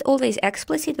that's not always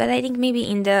explicit, but I think maybe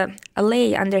in the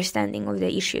lay understanding of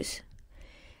the issues.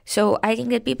 So I think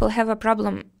that people have a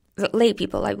problem, lay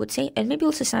people I would say, and maybe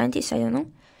also scientists, I don't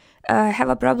know, have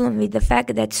a problem with the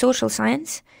fact that social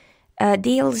science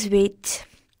deals with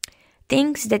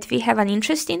things that we have an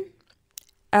interest in,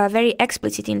 a very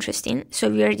explicit interest in. So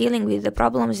we are dealing with the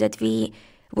problems that we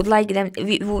would like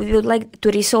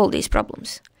to resolve these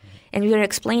problems. And we are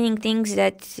explaining things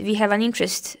that we have an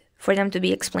interest for them to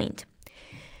be explained.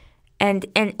 And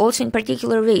also in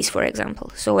particular ways, for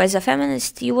example. So as a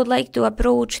feminist, you would like to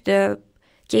approach the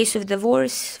case of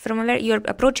divorce you're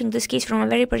approaching this case from a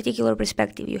very particular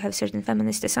perspective. You have certain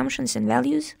feminist assumptions and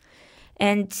values,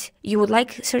 and you would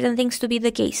like certain things to be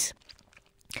the case.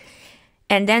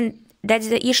 And then that's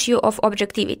the issue of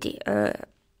objectivity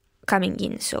coming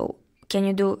in. So can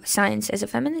you do science as a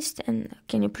feminist? And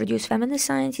can you produce feminist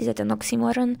science? Is that an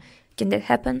oxymoron? Can that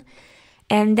happen?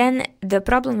 And then the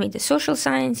problem with the social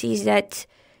science is that,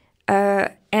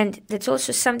 and that's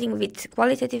also something with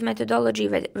qualitative methodology,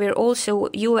 where also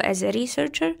you as a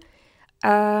researcher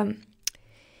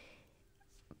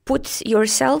put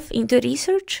yourself into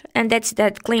research, and that's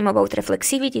that claim about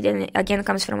reflexivity then again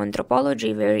comes from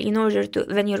anthropology, where in order to,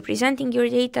 when you're presenting your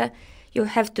data, you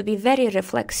have to be very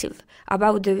reflexive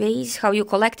about the ways how you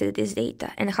collected this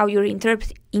data and how you're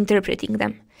interpreting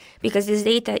them, because this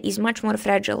data is much more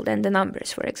fragile than the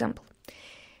numbers, for example,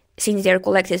 since they're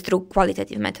collected through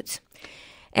qualitative methods.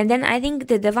 And then I think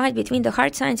the divide between the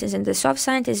hard sciences and the soft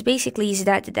sciences basically is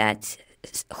that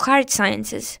hard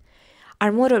sciences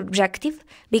are more objective,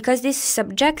 because this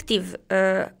subjective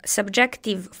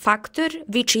factor,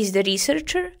 which is the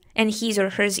researcher and his or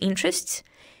her interests,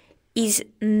 is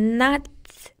not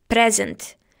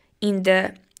present in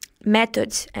the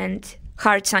methods and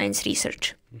hard science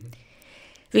research,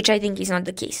 which I think is not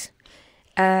the case.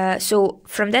 So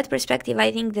from that perspective,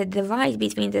 I think the divide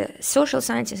between the social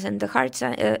sciences and the hard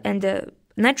and the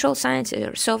natural sciences,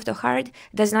 or soft or hard,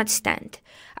 does not stand.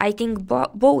 I think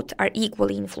both are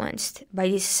equally influenced by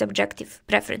these subjective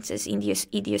preferences,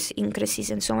 idiosyncrasies,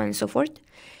 and so on and so forth.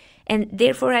 And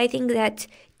therefore, I think that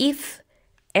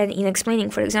and in explaining,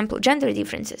 for example, gender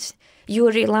differences,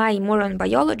 you rely more on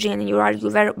biology, and you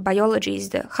argue where biology is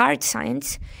the hard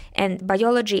science, and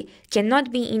biology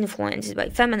cannot be influenced by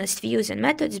feminist views and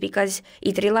methods because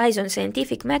it relies on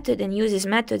scientific method and uses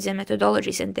methods and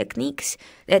methodologies and techniques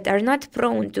that are not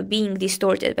prone to being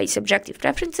distorted by subjective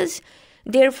preferences.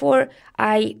 Therefore,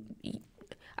 I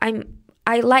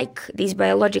like these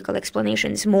biological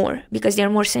explanations more because they're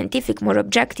more scientific, more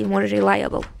objective, more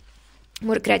reliable,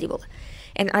 more credible.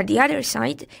 And on the other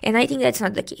side, and I think that's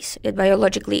not the case, that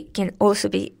biologically can also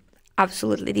be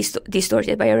absolutely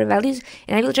distorted by our values.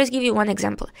 And I will just give you one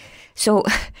example, so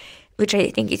which I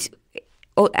think is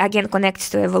again connects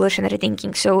to evolutionary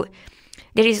thinking. So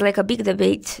there is like a big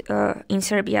debate in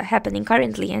Serbia happening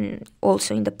currently and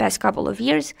also in the past couple of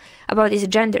years about this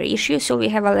gender issue. So we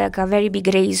have a very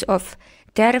big race of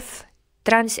TERF,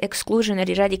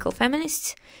 trans-exclusionary radical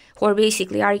feminists, who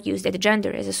basically argues that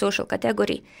gender as a social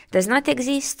category does not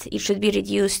exist. It should be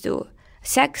reduced to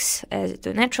sex as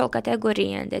a natural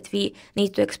category, and that we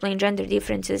need to explain gender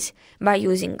differences by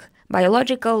using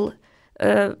biological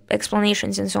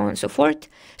explanations and so on and so forth.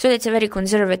 So that's a very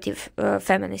conservative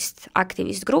feminist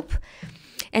activist group.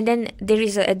 And then there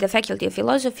is at the Faculty of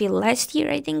Philosophy last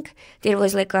year, I think, there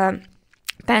was like a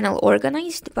panel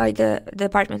organized by the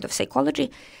Department of Psychology,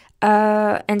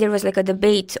 and there was like a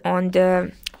debate on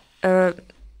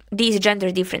these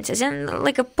gender differences and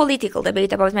like a political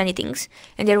debate about many things.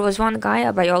 And there was one guy,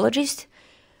 a biologist,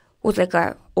 who's like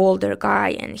a older guy,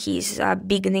 and he's a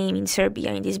big name in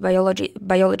Serbia in these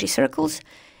biology circles.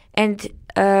 And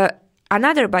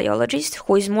another biologist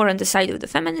who is more on the side of the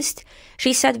feminist,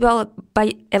 she said, well,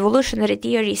 by evolutionary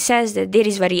theory says that there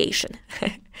is variation.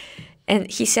 and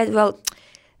he said, well,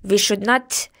 we should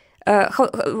not,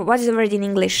 what's the word in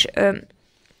English?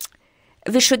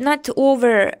 We should not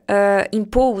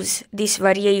impose this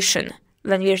variation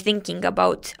when we're thinking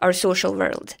about our social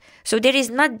world. So there is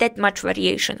not that much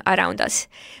variation around us.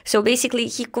 So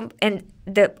basically, and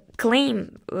the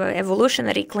claim,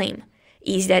 evolutionary claim,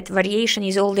 is that variation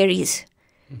is all there is.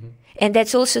 Mm-hmm. And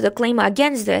that's also the claim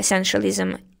against the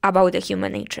essentialism about the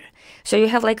human nature. So you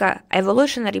have like a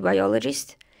evolutionary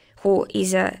biologist who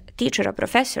is a teacher, a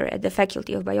professor at the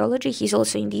Faculty of Biology. He's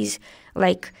also in these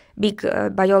like big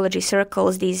biology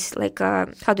circles, these like,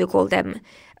 how do you call them,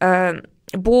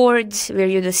 boards where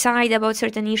you decide about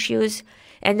certain issues.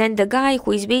 And then the guy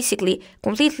who is basically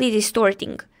completely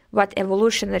distorting what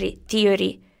evolutionary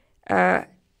theory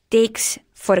takes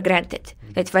for granted,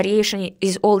 that variation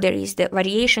is all there is. The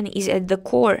variation is at the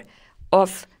core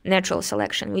of natural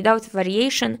selection. Without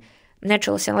variation,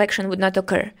 natural selection would not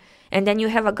occur. And then you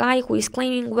have a guy who is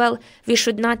claiming, well, we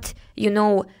should not,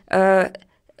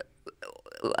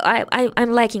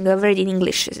 I'm lacking a word in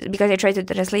English because I tried to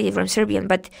translate it from Serbian,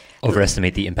 but...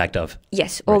 Overestimate the impact of.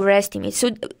 Yes, right. Overestimate.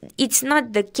 So it's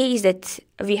not the case that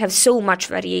we have so much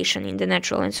variation in the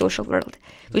natural and social world,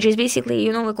 which is basically,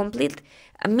 a complete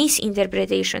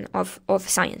misinterpretation of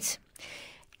science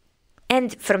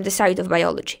and from the side of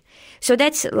biology. So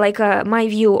that's like my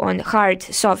view on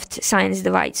hard-soft science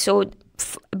divide. So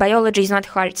biology is not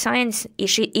hard science.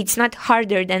 It's not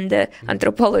harder than the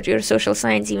anthropology or social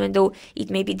science, even though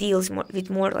it maybe deals with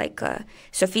more like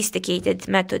sophisticated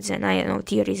methods and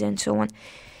theories and so on.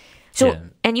 So, yeah.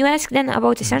 And you asked then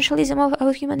about essentialism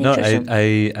of human nature. No,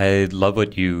 I love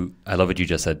what you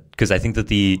just said, because I think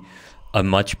that a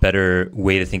much better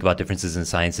way to think about differences in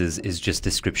sciences is just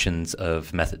descriptions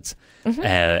of methods,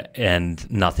 and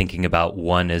not thinking about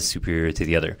one as superior to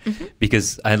the other. Mm-hmm.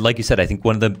 Because, like you said, I think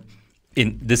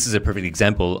this is a perfect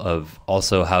example of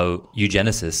also how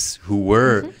eugenicists, who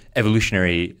were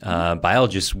evolutionary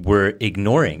biologists, were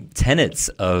ignoring tenets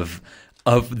of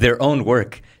their own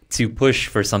work to push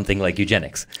for something like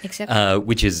eugenics,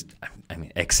 which is,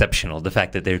 exceptional. The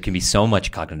fact that there can be so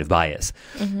much cognitive bias,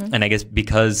 and I guess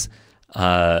because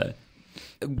one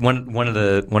of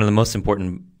the most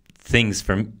important things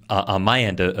from on my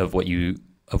end of what you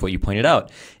pointed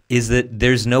out is that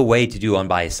there's no way to do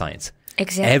unbiased science.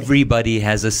 Exactly. Everybody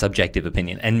has a subjective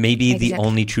opinion, and maybe the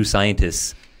only true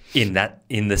scientists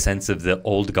in the sense of the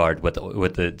old guard, what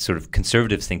the sort of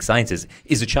conservatives think science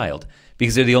is a child,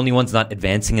 because they're the only ones not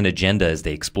advancing an agenda as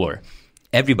they explore.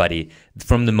 Everybody,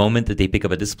 from the moment that they pick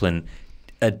up a discipline,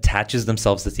 attaches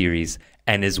themselves to theories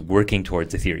and is working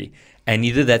towards a theory. And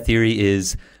either that theory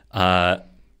is,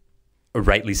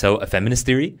 rightly so, a feminist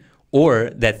theory, or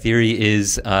that theory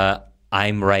is,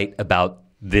 I'm right about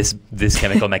this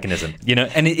chemical mechanism,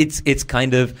 and it's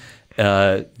kind of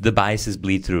the biases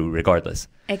bleed through regardless.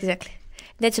 Exactly.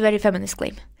 That's a very feminist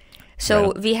claim.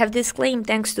 So we have this claim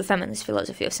thanks to feminist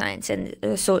philosophy of science and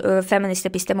feminist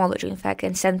epistemology, in fact,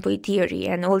 and standpoint theory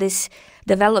and all this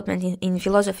development in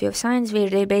philosophy of science, where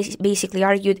they basically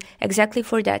argued exactly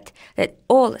for that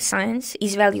all science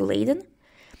is value-laden.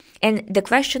 And the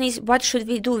question is, what should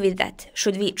we do with that?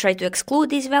 Should we try to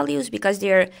exclude these values because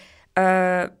they're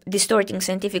distorting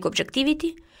scientific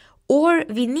objectivity, or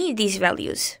we need these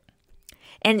values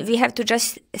and we have to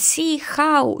just see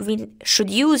how we should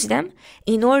use them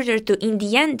in order to, in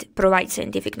the end, provide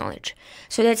scientific knowledge.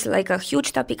 So that's like a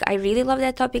huge topic. I really love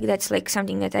that topic. That's like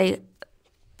something that I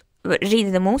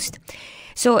read the most.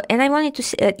 So, and I wanted to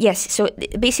say, yes, so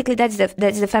basically that's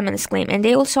the feminist claim. And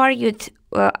they also argued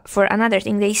for another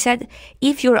thing. They said,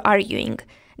 if you're arguing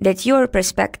that your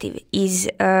perspective is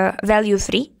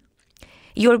value-free,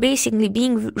 you're basically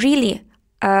being really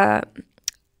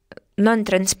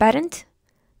non-transparent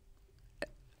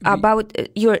about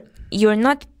you're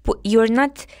not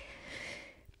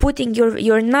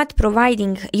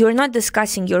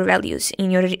discussing your values in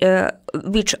your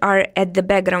which are at the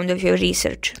background of your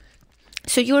research.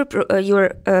 So you're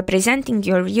presenting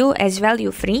your view as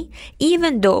value-free,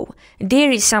 even though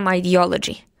there is some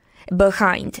ideology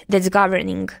behind that's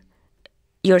governing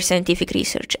your scientific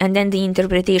research and then the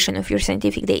interpretation of your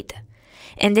scientific data.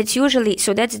 And that's usually,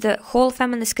 so that's the whole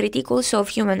feminist critique also of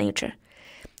human nature.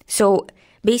 So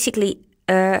basically,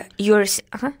 if you're just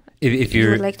to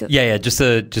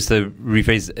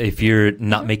rephrase, if you're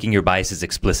not making your biases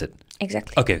explicit.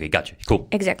 Exactly. Okay, gotcha. Cool.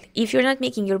 Exactly. If you're not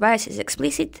making your biases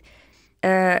explicit,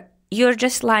 you're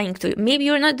just lying to, maybe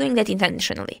you're not doing that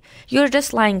intentionally. You're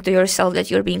just lying to yourself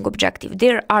that you're being objective.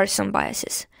 There are some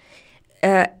biases.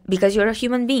 Because you're a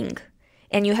human being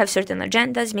and you have certain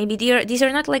agendas. Maybe these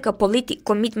are not like a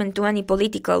commitment to any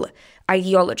political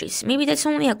ideologies. Maybe that's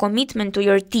only a commitment to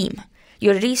your team.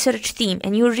 your research theme,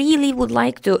 and you really would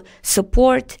like to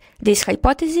support this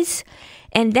hypothesis,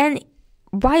 and then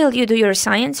while you do your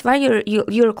science, while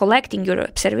you're collecting your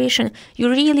observation, you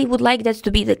really would like that to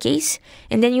be the case,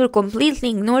 and then you're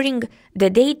completely ignoring the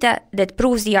data that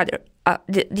proves the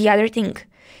other thing.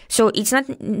 So it's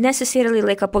not necessarily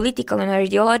like a political and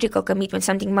ideological commitment,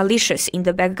 something malicious in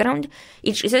the background.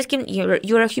 It's just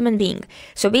you're a human being.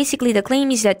 So basically the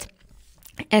claim is that,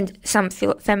 and some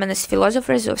feminist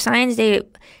philosophers of science, they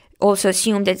also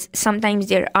assume that sometimes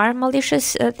there are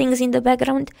malicious things in the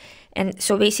background. And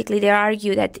so basically they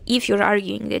argue that if you're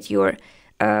arguing that your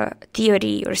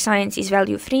theory or science is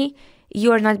value-free,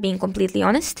 you are not being completely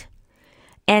honest.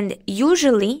 And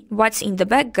usually what's in the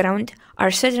background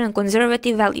are certain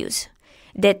conservative values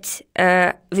that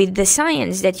with the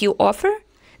science that you offer,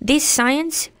 this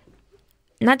science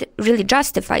not really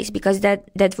justifies, because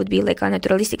that would be like a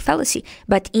naturalistic fallacy,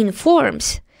 but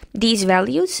informs these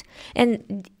values.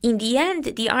 And in the end,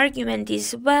 the argument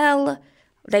is, well,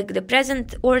 like the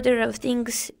present order of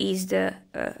things is the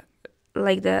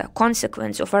like the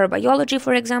consequence of our biology,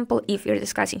 for example, if you're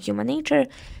discussing human nature,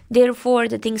 therefore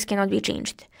the things cannot be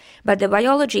changed. But the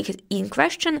biology in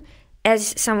question,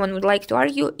 as someone would like to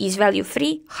argue, is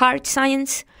value-free, hard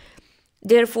science.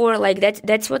 Therefore, like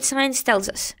that's what science tells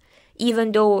us.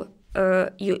 Even though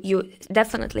you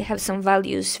definitely have some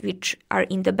values which are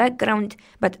in the background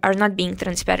but are not being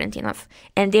transparent enough,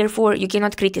 and therefore you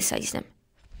cannot criticize them.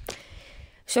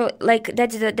 So, like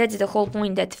that's the whole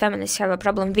point, that feminists have a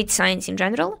problem with science in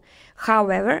general.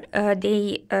 However,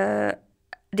 they're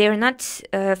not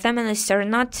feminists are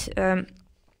not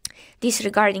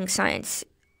disregarding science.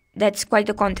 That's quite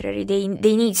the contrary. They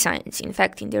need science. In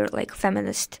fact, in their like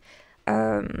feminist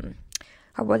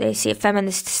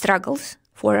feminist struggles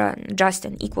for a just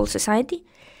and equal society.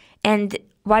 And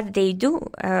what they do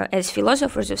as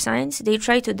philosophers of science, they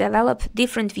try to develop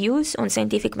different views on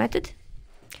scientific method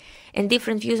and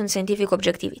different views on scientific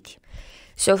objectivity.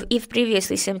 So if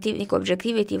previously scientific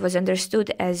objectivity was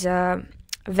understood as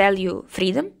value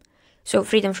freedom, so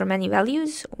freedom from any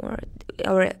values,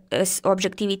 or as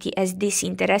objectivity as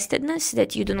disinterestedness,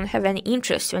 that you do not have any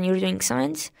interest when you're doing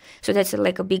science. So that's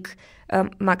like a big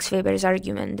Max Weber's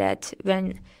argument that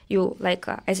when you, like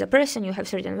as a person, you have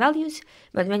certain values,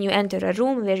 but when you enter a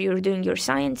room where you're doing your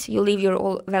science, you leave your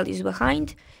all values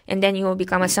behind, and then you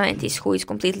become a scientist who is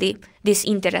completely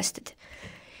disinterested.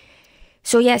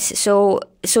 So yes, so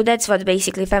that's what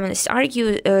basically feminists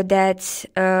argue, that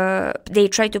they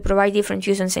try to provide different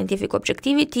views on scientific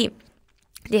objectivity.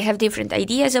 They have different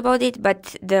ideas about it,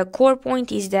 but the core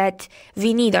point is that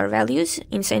we need our values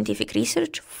in scientific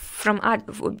research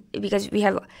because we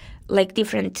have like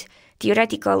different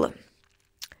theoretical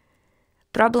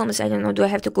problems. I don't know, do I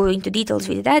have to go into details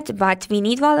with that? But we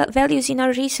need values in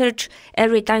our research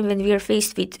every time when we are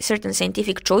faced with certain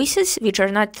scientific choices which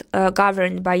are not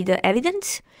governed by the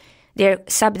evidence. They're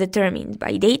subdetermined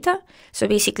by data. So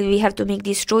basically we have to make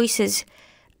these choices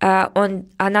on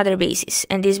another basis,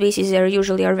 and these bases are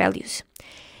usually our values.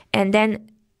 And then,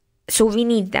 so we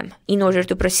need them in order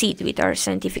to proceed with our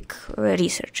scientific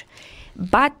research.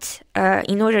 But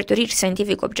in order to reach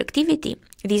scientific objectivity,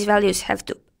 these values have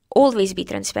to always be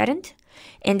transparent,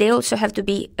 and they also have to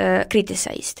be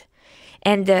criticized.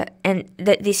 And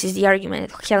this is the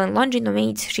argument that Helen Longino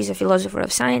made. She's a philosopher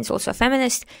of science, also a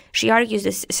feminist. She argues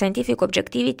that scientific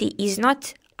objectivity is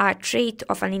not a trait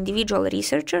of an individual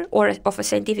researcher or of a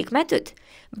scientific method,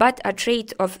 but a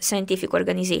trait of scientific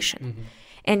organization. Mm-hmm.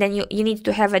 And then you need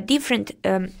to have a different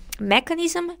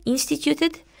mechanism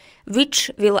instituted which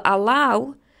will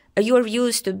allow your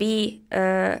views to be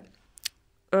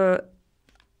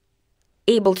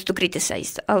able to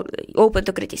criticize, open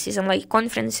to criticism, like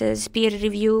conferences, peer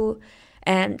review,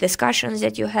 and discussions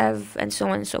that you have, and so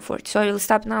on and so forth. So I will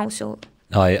stop now.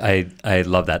 I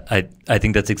love that. I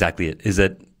think that's exactly it, is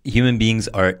that human beings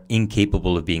are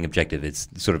incapable of being objective. It's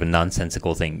sort of a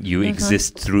nonsensical thing. You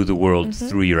exist through the world,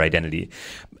 through your identity.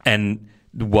 And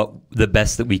what the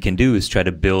best that we can do is try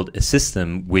to build a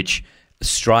system which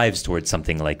strives towards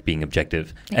something like being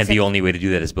objective. Exactly. And the only way to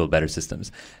do that is build better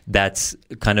systems. That's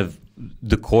kind of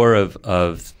the core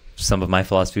of some of my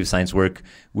philosophy of science work,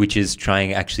 which is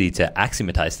trying actually to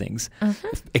axiomatize things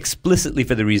explicitly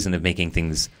for the reason of making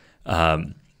things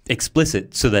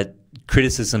explicit so that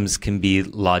criticisms can be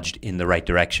lodged in the right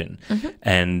direction.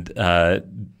 And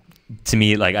to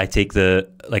me, like I take a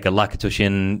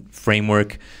Lakatoshian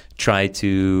framework, try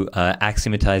to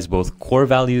axiomatize both core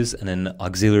values and then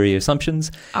auxiliary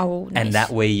assumptions. Oh, nice. And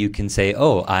that way you can say,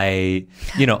 oh, I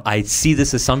see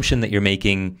this assumption that you're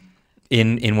making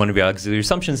in one of your auxiliary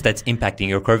assumptions that's impacting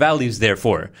your core values,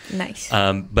 therefore. Nice.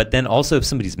 But then also if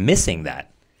somebody's missing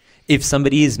that, if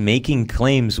somebody is making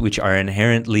claims which are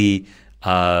inherently,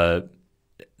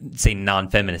 say,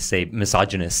 non-feminist, say,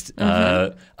 misogynist,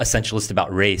 essentialist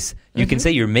about race, you can say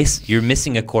you're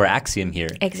missing a core axiom here.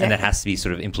 Exactly. And that has to be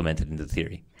sort of implemented into the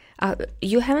theory.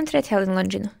 You haven't read Helen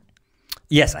Longino?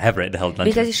 Yes, I have read Helen Longino.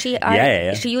 Because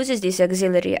she uses these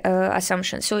auxiliary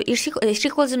assumptions. So she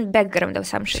calls them background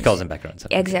assumptions. She calls them background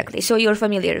assumptions. Exactly. So you're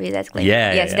familiar with that claim.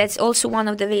 Yes, that's also one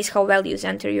of the ways how values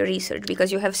enter your research,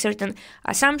 because you have certain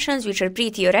assumptions which are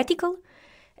pre-theoretical,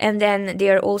 and then they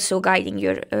are also guiding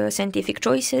your scientific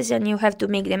choices, and you have to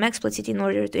make them explicit in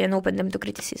order to and open them to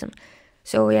criticism.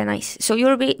 So yeah, nice. So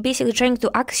you're basically trying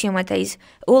to axiomatize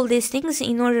all these things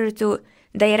in order to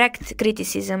direct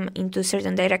criticism into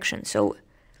certain direction. So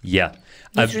yeah,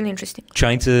 that's really interesting.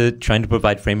 Trying to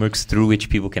provide frameworks through which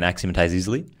people can axiomatize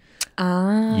easily.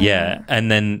 Yeah,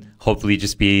 and then hopefully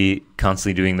just be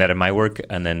constantly doing that in my work,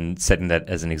 and then setting that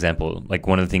as an example. Like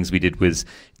one of the things we did was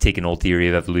take an old theory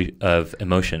of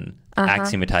emotion,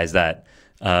 axiomatize that,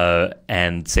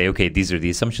 and say, okay, these are the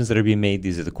assumptions that are being made.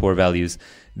 These are the core values.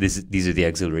 These are the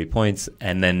auxiliary points,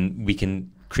 and then we can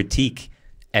critique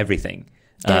everything.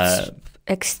 That's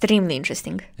extremely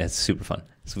interesting. That's super fun.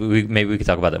 So maybe we could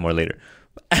talk about that more later.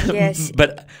 Yes.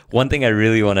 But one thing I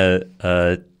really want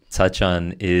to touch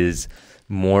on is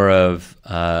more of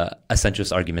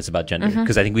essentialist arguments about gender,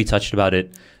 because I think we touched about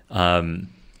it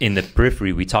in the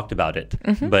periphery. We talked about it,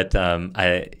 but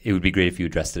it would be great if you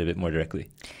addressed it a bit more directly.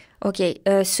 Okay,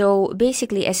 so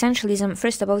basically essentialism,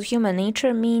 first about human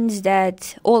nature, means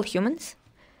that all humans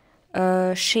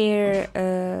all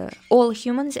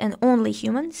humans and only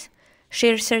humans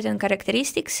share certain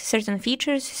characteristics, certain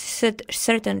features,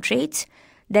 certain traits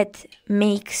that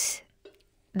makes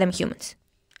them humans.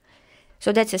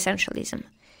 So that's essentialism.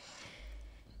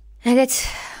 And that's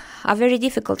a very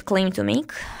difficult claim to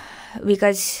make,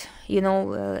 because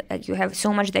you have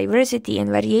so much diversity and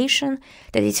variation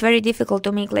that it's very difficult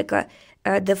to make like a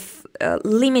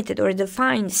limited or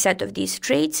defined set of these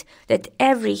traits that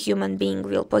every human being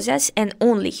will possess, and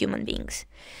only human beings.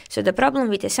 So the problem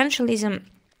with essentialism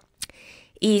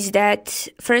is that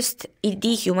first it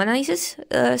dehumanizes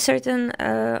certain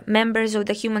members of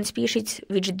the human species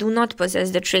which do not possess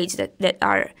the traits that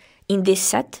are in this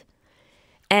set,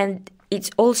 and it's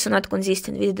also not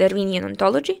consistent with Darwinian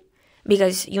ontology,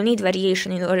 because you need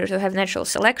variation in order to have natural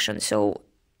selection. So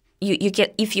you can,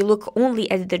 if you look only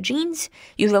at the genes,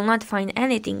 you will not find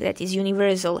anything that is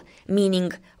universal,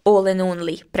 meaning all and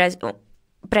only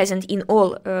present in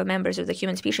all members of the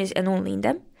human species and only in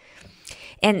them.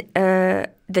 And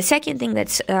the second thing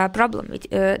that's a problem with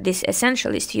this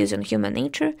essentialist views on human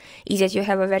nature is that you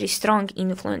have a very strong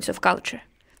influence of culture.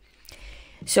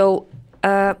 So,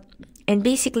 and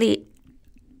basically,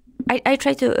 I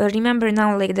try to remember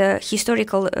now like the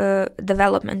historical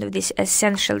development of this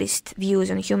essentialist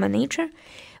views on human nature,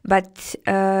 but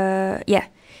yeah.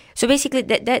 So basically,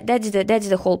 that's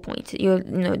the whole point. You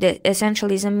know, the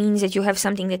essentialism means that you have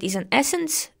something that is an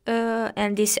essence,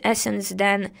 and this essence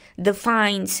then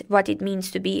defines what it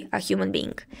means to be a human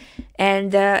being.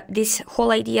 And this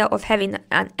whole idea of having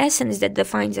an essence that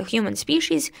defines a human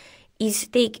species is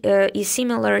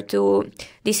similar to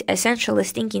this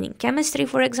essentialist thinking in chemistry,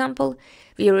 for example.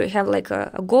 We have like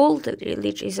a gold,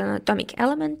 which is an atomic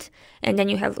element, and then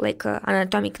you have like an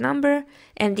atomic number,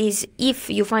 and if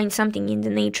you find something in the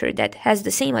nature that has the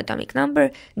same atomic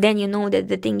number, then you know that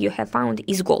the thing you have found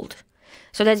is gold.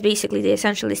 So that's basically the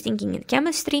essentialist thinking in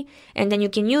chemistry, and then you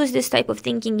can use this type of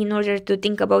thinking in order to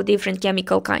think about different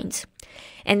chemical kinds.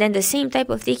 And then the same type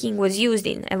of thinking was used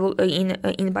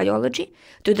in biology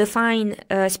to define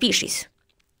species.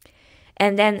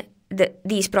 And then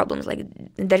these problems like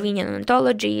Darwinian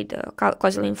ontology, the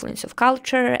causal influence of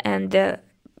culture, and the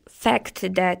fact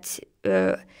that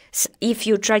if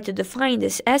you try to define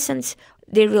this essence,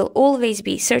 there will always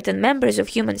be certain members of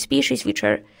human species which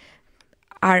are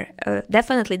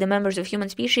definitely the members of human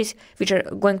species which are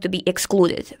going to be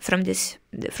excluded from this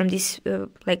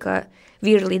like a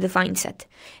weirdly defined set.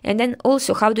 And then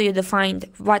also, how do you define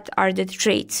what are the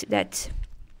traits that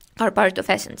are part of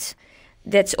essence?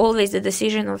 That's always the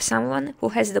decision of someone who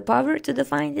has the power to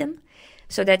define them.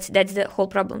 So that's the whole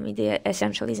problem with the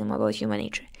essentialism about human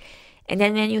nature. And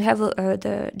then when you have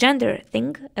the gender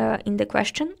thing in the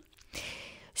question,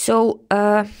 so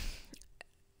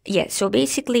so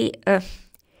basically,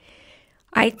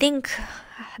 I think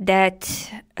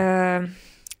that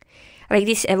like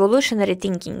this evolutionary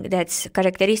thinking that's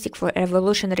characteristic for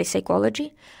evolutionary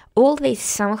psychology always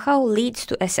somehow leads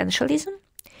to essentialism.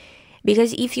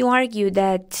 Because if you argue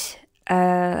that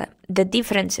the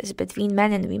differences between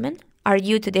men and women are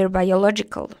due to their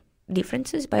biological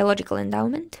differences, biological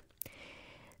endowment,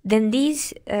 then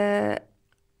these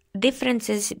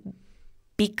differences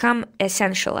become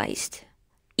essentialized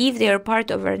if they are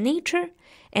part of our nature,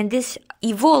 and this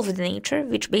evolved nature,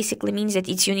 which basically means that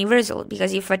it's universal,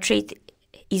 because if a trait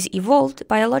is evolved,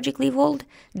 biologically evolved,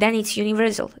 then it's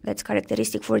universal. That's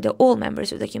characteristic for all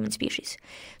members of the human species.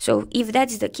 So if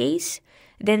that's the case,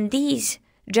 then these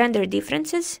gender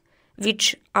differences,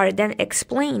 which are then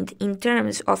explained in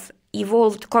terms of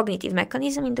evolved cognitive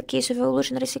mechanism in the case of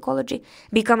evolutionary psychology,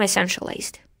 become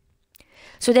essentialized.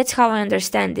 So that's how I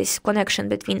understand this connection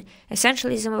between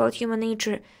essentialism about human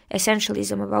nature,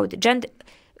 essentialism about gender,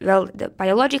 the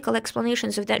biological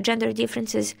explanations of that gender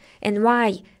differences, and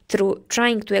why, through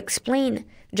trying to explain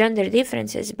gender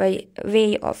differences by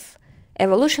way of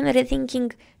evolutionary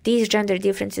thinking, these gender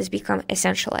differences become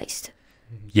essentialized.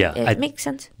 Yeah, it makes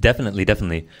sense.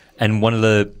 Definitely. And one of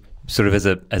the sort of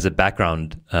as a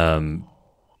background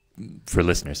for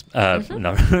listeners,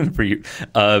 not for you,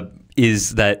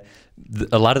 is that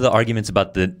a lot of the arguments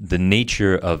about the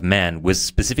nature of man was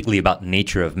specifically about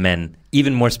nature of men,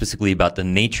 even more specifically about the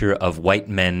nature of white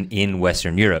men in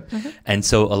Western Europe. And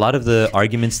so a lot of the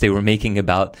arguments they were making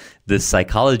about the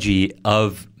psychology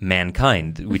of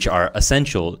mankind, which are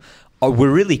essential,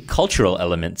 were really cultural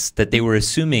elements that they were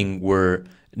assuming were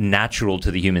natural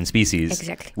to the human species,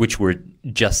 exactly, which were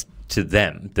just to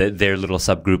them, their little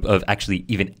subgroup of actually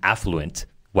even affluent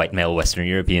white male Western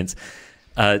Europeans.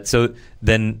 So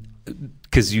then,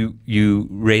 because you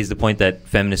raise the point that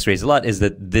feminists raise a lot, is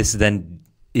that this then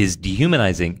is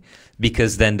dehumanizing,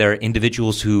 because then there are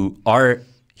individuals who are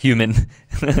human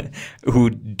who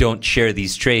don't share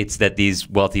these traits that these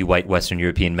wealthy white Western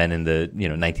European men in the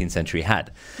 19th century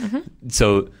had.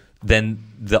 So then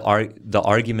the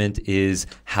argument is,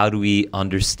 how do we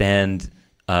understand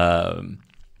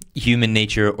human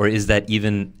nature, or is that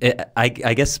even? I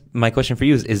guess my question for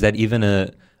you is that even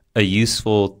a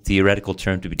useful theoretical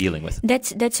term to be dealing with?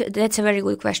 That's a very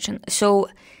good question. So,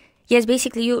 yes,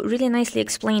 basically you really nicely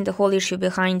explained the whole issue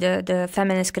behind the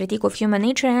feminist critique of human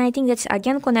nature, and I think that's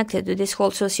again connected to this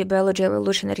whole sociobiology,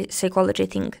 evolutionary psychology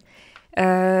thing.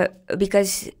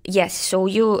 Because yes, so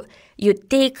you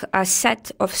take a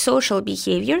set of social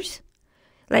behaviors,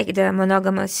 like the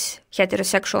monogamous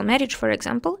heterosexual marriage, for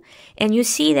example, and you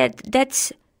see that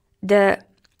that's the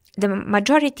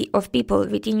majority of people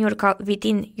within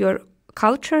your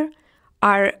culture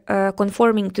are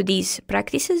conforming to these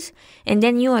practices, and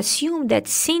then you assume that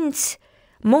since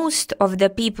most of the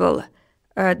people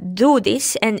do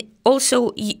this, and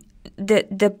also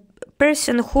the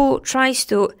person who tries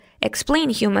to explain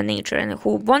human nature and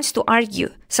who wants to argue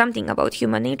something about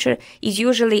human nature is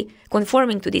usually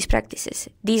conforming to these practices.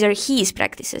 These are his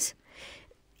practices.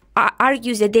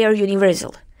 Argues that they are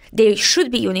universal. They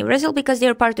should be universal because they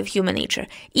are part of human nature.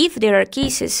 If there are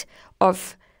cases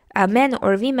of men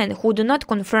or women who do not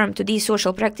conform to these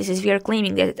social practices we are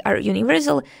claiming that are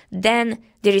universal, then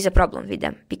there is a problem with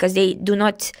them, because they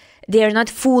are not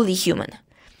fully human.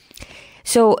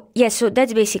 So yes, so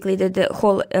that's basically the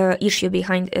whole issue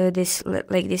behind this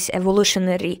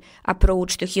evolutionary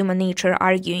approach to human nature,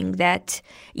 arguing that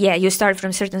you start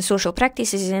from certain social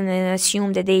practices and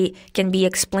assume that they can be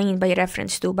explained by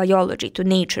reference to biology, to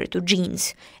nature, to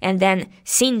genes, and then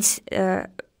since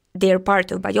they're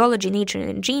part of biology, nature,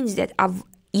 and genes that have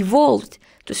evolved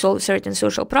to solve certain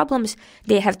social problems,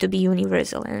 they have to be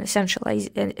universal, and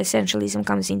essentialism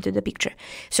comes into the picture.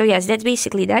 So yes, that's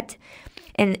basically that.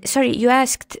 And sorry, you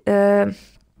asked,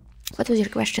 what was your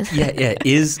question? Yeah.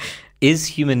 Is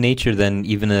human nature then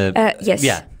even a... yes,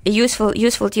 a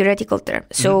useful theoretical term.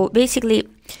 So basically,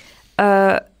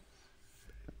 so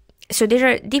there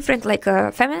are different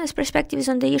feminist perspectives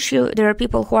on the issue. There are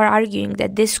people who are arguing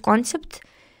that this concept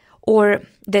or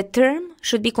the term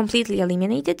should be completely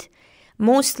eliminated,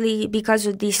 mostly because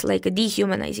of this a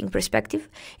dehumanizing perspective.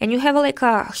 And you have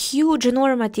a huge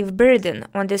normative burden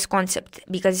on this concept,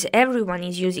 because everyone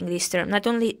is using this term, not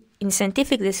only in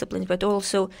scientific disciplines, but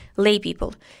also lay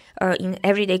people in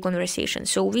everyday conversation.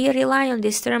 So we rely on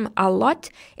this term a lot,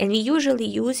 and we usually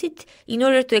use it in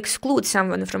order to exclude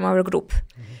someone from our group.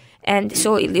 And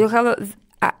so you have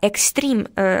an extreme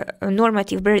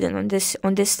normative burden on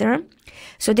this term.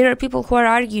 So there are people who are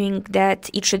arguing that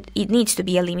it needs to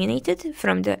be eliminated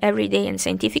from the everyday and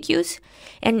scientific use,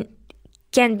 and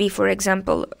can be, for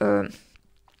example,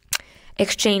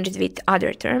 exchanged with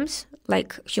other terms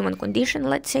like human condition,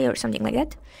 let's say, or something like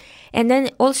that. And then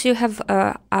also you have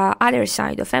other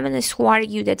side of feminists who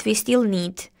argue that we still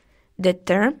need the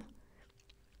term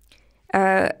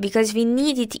because we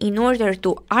need it in order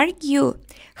to argue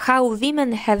how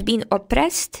women have been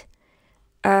oppressed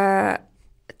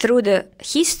through the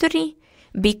history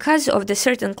because of the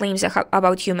certain claims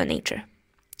about human nature.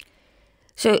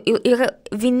 So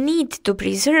we need to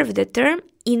preserve the term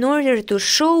in order to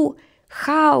show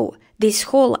how this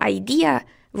whole idea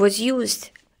was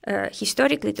used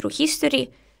historically through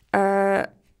history to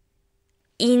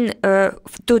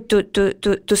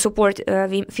support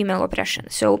female oppression.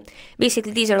 So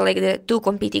basically, these are like the two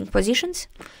competing positions.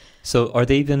 So are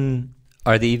they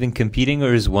even competing,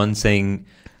 or is one saying,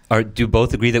 or do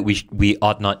both agree that we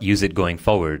ought not use it going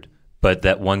forward, but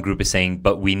that one group is saying,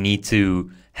 but we need to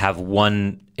have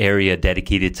one area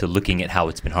dedicated to looking at how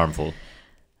it's been harmful?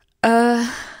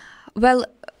 Well,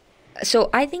 so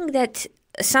I think that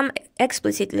some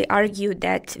explicitly argue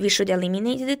that we should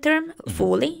eliminate the term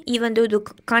fully, even though the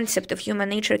concept of human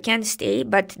nature can stay,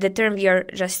 but the term, we are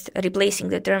just replacing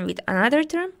the term with another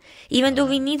term, even though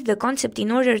we need the concept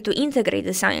in order to integrate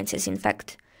the sciences, in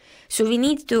fact. So we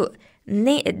need to,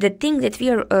 the thing that we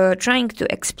are trying to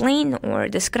explain or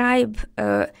describe,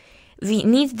 we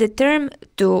need the term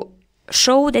to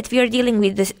show that we are dealing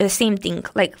with the same thing,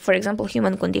 like, for example,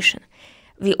 human condition.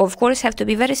 We, of course, have to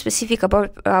be very specific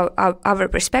about our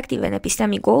perspective and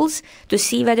epistemic goals to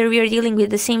see whether we are dealing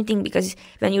with the same thing, because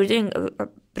when you're doing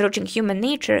approaching human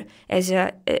nature as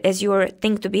your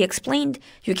thing to be explained,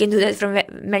 you can do that from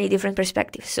many different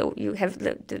perspectives. So you have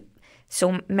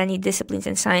so many disciplines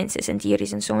and sciences and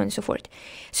theories and so on and so forth.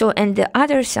 So, and the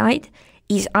other side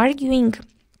is arguing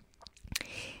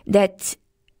that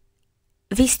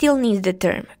we still need the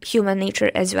term human nature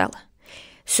as well.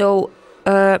 So,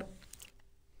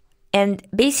 and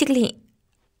basically,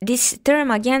 this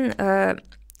term again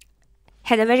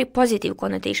had a very positive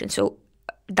connotation. So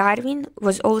Darwin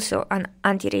was also an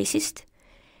anti-racist,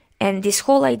 and this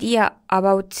whole idea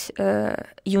about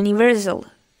universal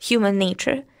human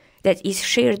nature that is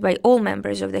shared by all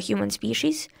members of the human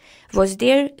species was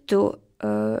there to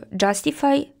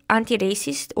justify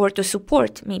anti-racist, or to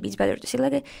support, maybe it's better to say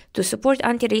like that, to support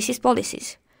anti-racist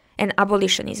policies and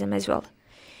abolitionism as well.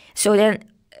 So then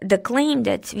the claim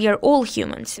that we are all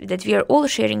humans, that we are all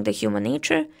sharing the human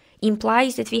nature,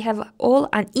 implies that we have all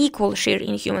an equal share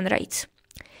in human rights.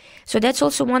 So that's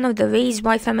also one of the ways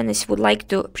why feminists would like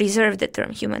to preserve the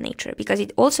term human nature, because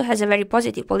it also has a very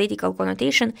positive political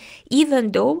connotation,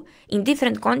 even though in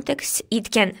different contexts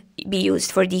it can be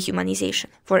used for dehumanization,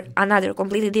 for another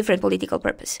completely different political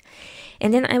purpose.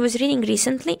 And then I was reading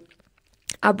recently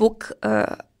a book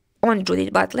on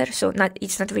Judith Butler, so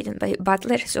it's not written by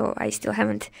Butler, so I still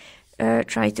haven't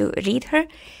tried to read her,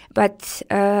 but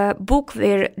a book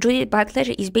where Judith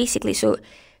Butler is basically, so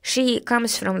she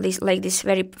comes from this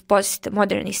very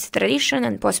postmodernist tradition,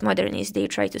 and postmodernists, they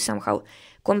try to somehow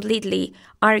completely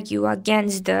argue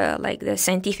against the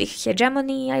scientific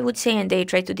hegemony, I would say, and they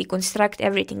try to deconstruct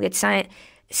everything that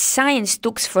science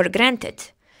took for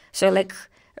granted. So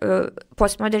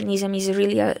postmodernism is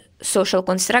really a social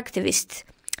constructivist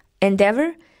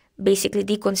endeavor, basically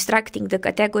deconstructing the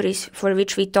categories for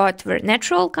which we thought were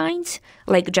natural kinds,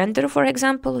 like gender, for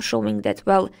example, showing that,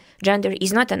 well, gender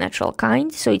is not a natural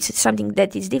kind, so it's something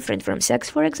that is different from sex,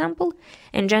 for example,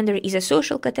 and gender is a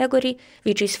social category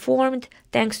which is formed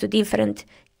thanks to different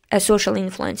social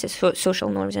influences, social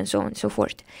norms, and so on and so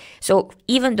forth. So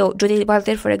even though Judith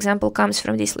Butler, for example, comes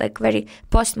from this very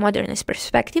postmodernist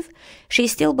perspective, she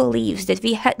still believes that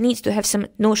we need to have some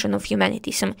notion of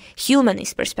humanity, some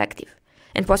humanist perspective.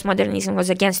 And postmodernism was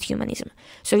against humanism.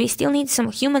 So we still need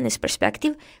some humanist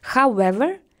perspective.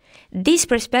 However, this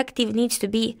perspective needs to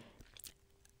be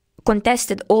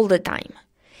contested all the time,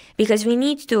 because we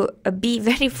need to be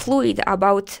very fluid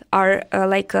about our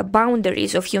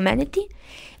boundaries of humanity,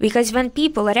 because when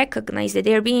people recognize that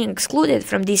they're being excluded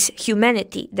from this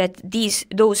humanity, that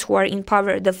those who are in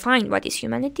power define what is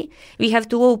humanity, we have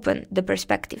to open the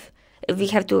perspective. We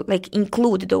have to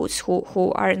include those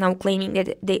who are now claiming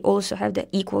that they also have the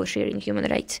equal share in human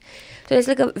rights. So it's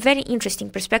a very interesting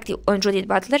perspective on Judith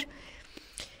Butler.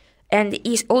 And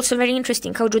it's also very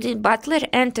interesting how Judith Butler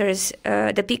enters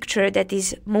the picture that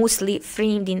is mostly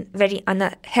framed in very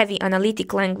heavy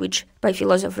analytic language by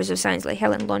philosophers of science like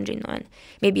Helen Longino and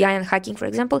maybe Ian Hacking, for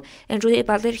example. And Judith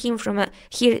Butler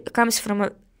comes from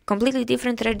a completely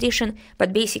different tradition,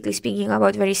 but basically speaking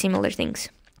about very similar things.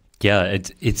 Yeah,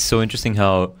 it's so interesting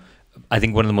how I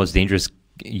think one of the most dangerous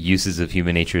uses of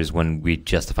human nature is when we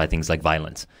justify things like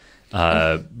violence.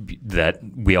 That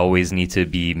we always need to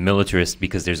be militarist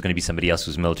because there's going to be somebody else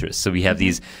who's militarist. So we have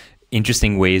these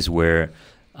interesting ways where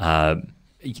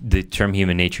the term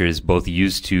human nature is both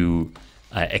used to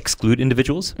exclude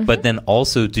individuals, but then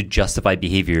also to justify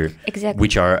behavior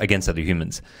which are against other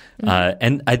humans.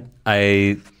 And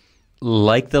I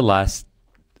like the last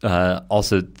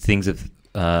also things of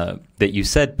that you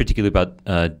said, particularly about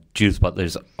Judith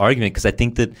Butler's argument, because I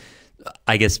think that,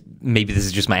 I guess maybe this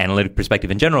is just my analytic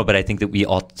perspective in general, but I think that we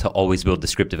ought to always build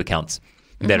descriptive accounts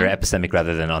that are epistemic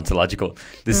rather than ontological.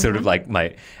 This is sort of like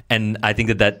and I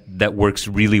think that works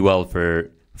really well for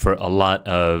a lot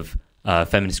of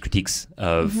feminist critiques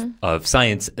of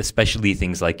science, especially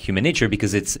things like human nature,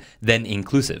 because it's then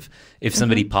inclusive. If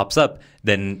somebody pops up,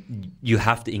 then you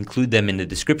have to include them in the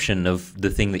description of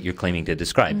the thing that you're claiming to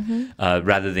describe,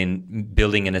 rather than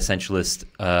building an essentialist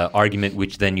argument,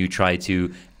 which then you try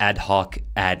to ad hoc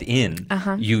add in.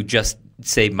 You just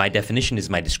say, my definition is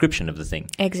my description of the thing.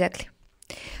 Exactly.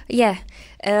 Yeah,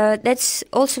 that's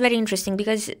also very interesting,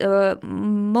 because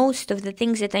most of the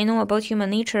things that I know about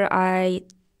human nature I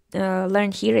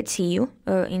learned here at CU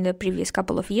in the previous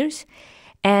couple of years.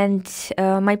 And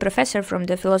my professor from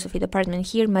the philosophy department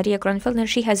here, Maria Kronfeldner,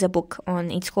 she has a book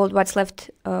it's called What's Left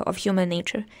of Human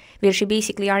Nature, where she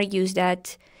basically argues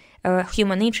that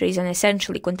human nature is an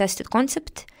essentially contested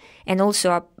concept, and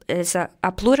also as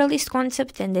a pluralist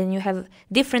concept, and then you have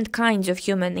different kinds of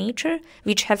human nature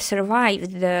which have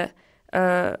survived the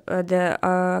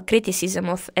criticism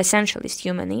of essentialist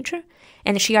human nature.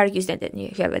 And she argues that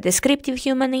you have a descriptive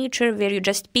human nature, where you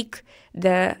just pick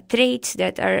the traits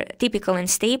that are typical and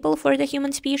stable for the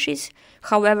human species.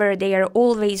 However, they are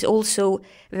always also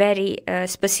very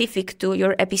specific to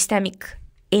your epistemic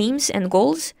aims and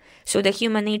goals. So the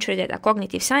human nature that a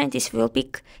cognitive scientist will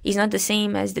pick is not the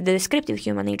same as the descriptive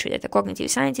human nature that a cognitive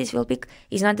scientist will pick,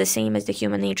 is not the same as the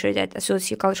human nature that a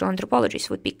sociocultural anthropologist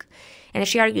would pick. And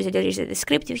she argues that there is a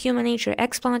descriptive human nature,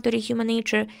 explanatory human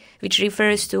nature, which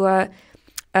refers to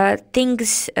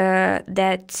things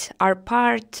that are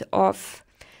part of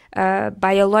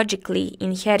biologically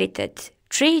inherited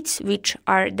traits, which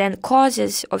are then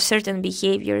causes of certain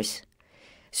behaviors.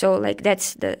 So, like,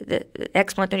 that's the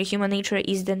explanatory human nature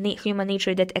is the human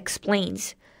nature that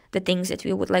explains the things that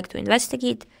we would like to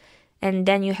investigate. And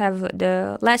then you have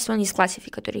the last one is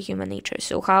classificatory human nature.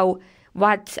 So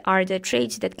what are the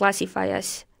traits that classify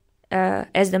us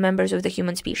as the members of the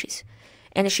human species?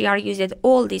 And she argues that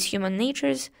all these human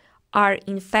natures are,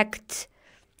 in fact,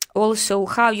 also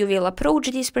how you will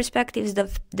approach these perspectives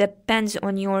depends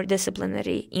on your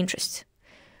disciplinary interests.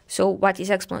 So what is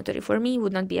explanatory for me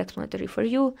would not be explanatory for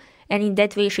you, and in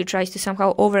that way she tries to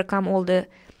somehow overcome all the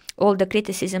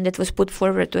criticism that was put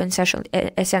forward to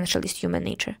essentialist human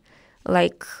nature,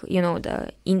 like,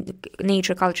 the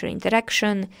nature-culture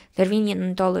interaction, Darwinian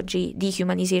ontology,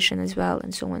 dehumanization as well,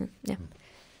 and so on. Yeah,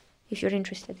 if you're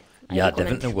interested. Yeah,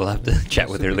 definitely. We'll have to chat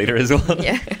with her later as well.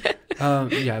 Yeah.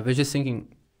 I was just thinking,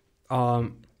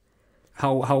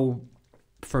 how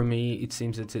for me it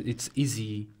seems that it's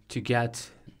easy to get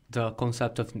the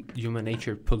concept of human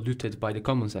nature polluted by the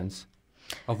common sense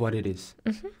of what it is,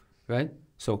 right?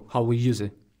 So how we use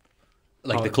it,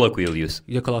 like the colloquial use.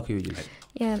 The colloquial use.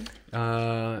 Yeah.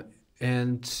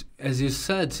 And as you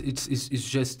said, it's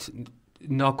just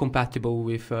not compatible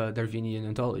with Darwinian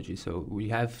ontology. So we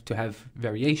have to have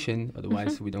variation,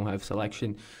 otherwise we don't have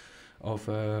selection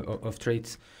of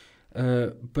traits.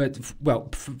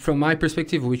 But from my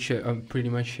perspective, which I'm pretty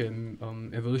much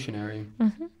evolutionary,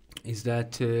 is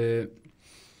that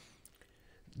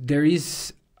there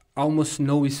is almost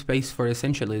no space for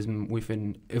essentialism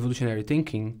within evolutionary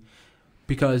thinking,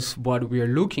 because what we are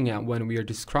looking at when we are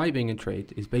describing a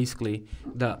trait is basically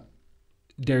that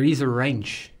there is a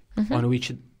range on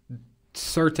which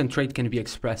certain trait can be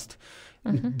expressed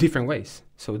different ways.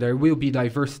 So there will be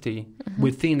diversity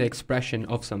within the expression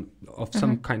of some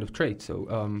kind of trait. So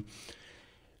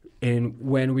and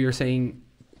when we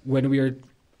are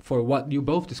for what you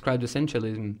both described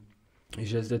essentialism,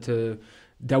 it's just that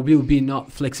there will be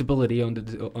not flexibility on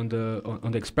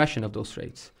the expression of those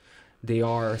traits. They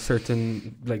are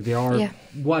certain, like they are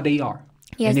what they are.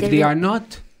 Yes, and if they are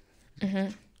not,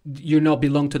 you not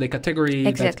belong to the category.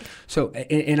 Exactly.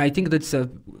 And I think that's a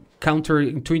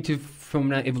counterintuitive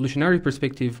from an evolutionary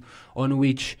perspective, on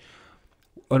which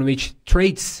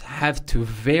traits have to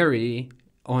vary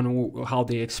on how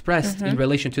they expressed in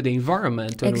relation to the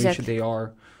environment on which they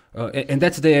are. And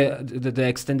that's the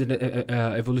extended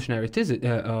evolutionary thesis,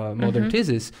 modern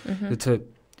thesis. That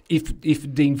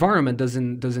if the environment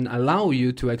doesn't allow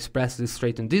you to express this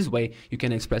trait in this way, you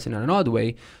can express it in another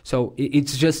way. So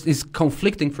it's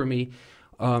conflicting for me,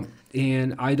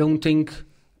 and I don't think.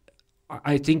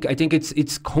 I think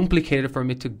it's complicated for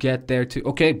me to get there to,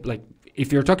 okay, like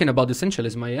if you're talking about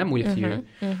essentialism, I am with you.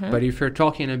 But if you're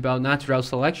talking about natural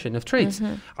selection of traits,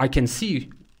 I can see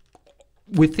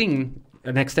within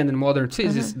an extended modern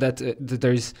thesis that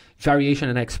there is variation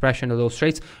and expression of those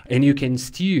traits, and you can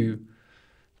still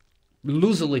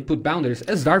loosely put boundaries,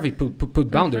 as Darwin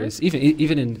put boundaries.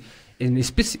 Even in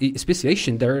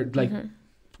speciation, there are like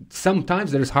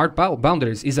sometimes there's hard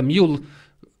boundaries. Is a mule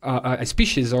a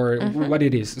species or what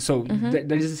it is? So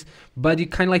there is, but you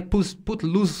kind of like put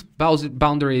loose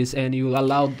boundaries, and you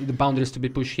allow the boundaries to be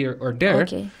pushed here or there.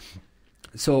 Okay.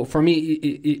 So for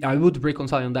me, I would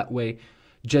reconcile in that way,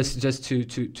 just to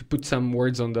put some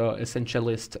words on the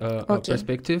essentialist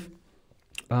perspective.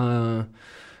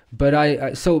 But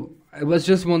I was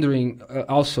just wondering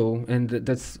also, and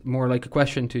that's more like a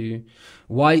question to you,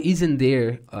 why isn't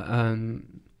there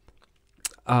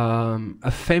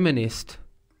a feminist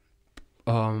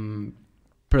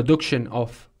production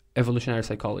of evolutionary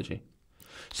psychology?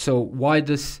 So why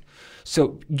does...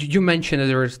 So you mentioned that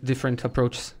there are different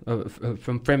approaches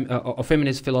from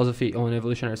feminist philosophy on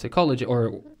evolutionary psychology,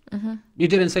 or you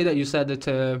didn't say that. You said that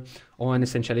on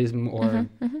essentialism, or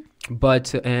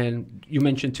but and you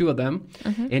mentioned two of them,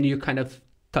 and you kind of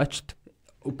touched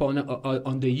upon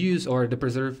on the use or the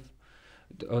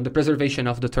preservation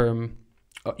of the term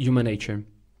human nature.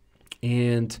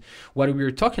 And what we were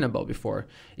talking about before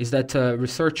is that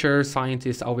researchers,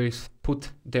 scientists always put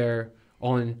their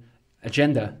own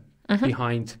agenda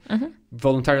behind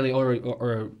voluntarily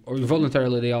or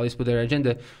voluntarily. They always put their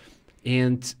agenda.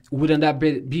 And wouldn't that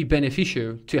be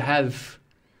beneficial to have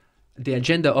the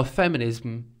agenda of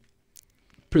feminism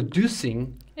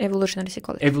producing evolutionary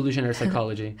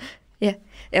psychology? Yeah.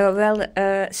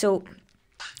 So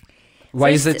why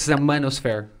is it a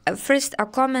manosphere? First, a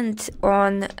comment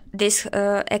on this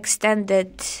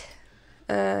extended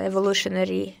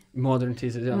evolutionary modern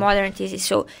thesis. Yeah. Modern thesis.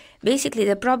 So basically,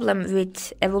 the problem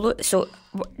with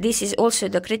this is also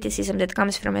the criticism that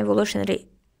comes from evolutionary,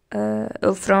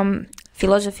 from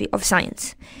philosophy of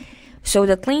science. So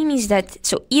the claim is that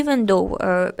even though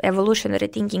evolutionary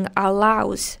thinking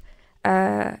allows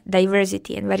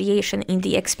diversity and variation in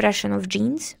the expression of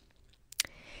genes,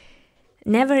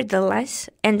 nevertheless,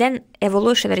 and then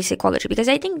evolutionary psychology, because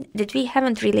I think that we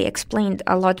haven't really explained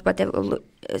a lot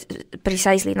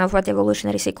precisely enough what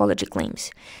evolutionary psychology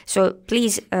claims. So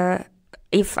please,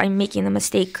 if I'm making a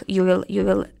mistake, you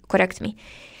will correct me.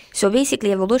 So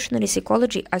basically, evolutionary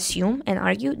psychology assume and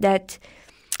argue that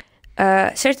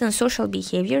certain social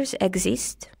behaviors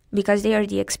exist because they are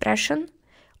the expression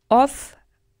of,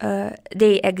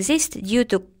 they exist due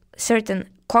to certain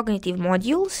cognitive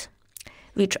modules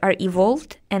which are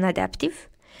evolved and adaptive,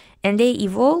 and they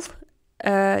evolve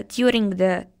during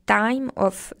the time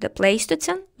of the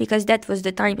Pleistocene, because that was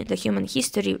the time in the human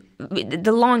history,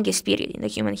 the longest period in the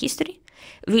human history,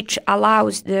 which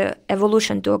allows the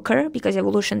evolution to occur, because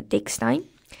evolution takes time.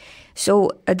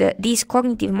 So these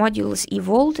cognitive modules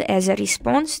evolved as a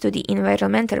response to the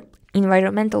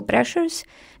environmental pressures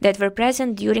that were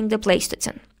present during the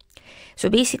Pleistocene. So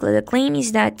basically the claim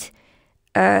is that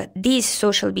these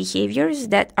social behaviors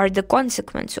that are the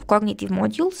consequence of cognitive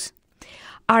modules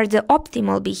are the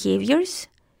optimal behaviors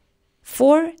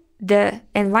for the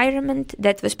environment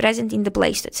that was present in the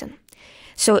Pleistocene.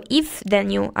 So if then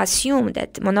you assume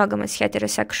that monogamous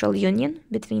heterosexual union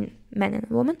between man and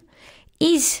woman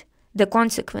is the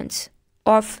consequence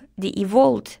of the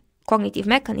evolved cognitive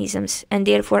mechanisms and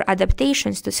therefore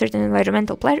adaptations to certain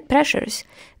environmental pressures,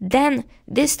 then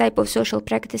this type of social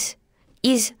practice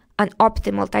is an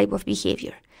optimal type of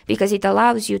behavior, because it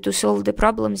allows you to solve the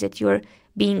problems that you're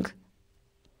being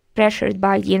pressured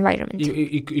by the environment.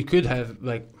 You could have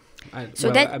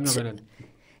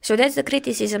So that's the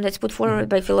criticism that's put forward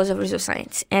by philosophers of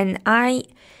science. And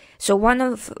so one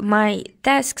of my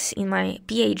tasks in my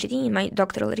PhD, in my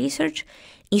doctoral research,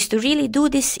 is to really do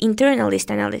this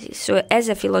internalist analysis. So as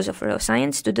a philosopher of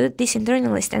science, to do this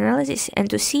internalist analysis and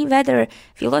to see whether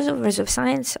philosophers of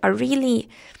science are really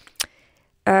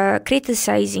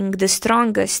criticizing the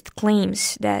strongest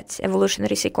claims that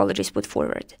evolutionary psychologists put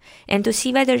forward, and to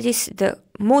see whether the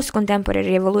most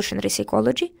contemporary evolutionary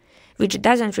psychology, which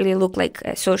doesn't really look like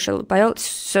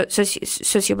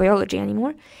sociobiology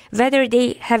anymore, whether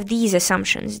they have these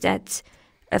assumptions that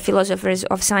philosophers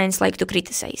of science like to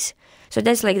criticize. So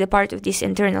that's like the part of this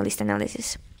internalist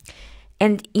analysis.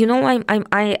 And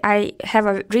I have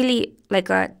a really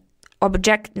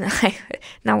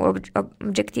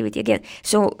objectivity again.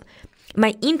 So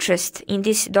my interest in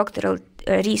this doctoral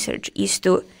research is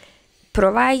to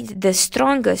provide the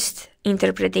strongest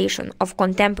interpretation of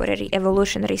contemporary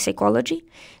evolutionary psychology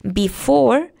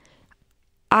before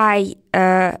I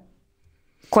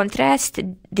contrast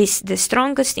the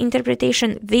strongest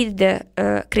interpretation with the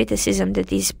criticism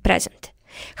that is present.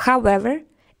 However,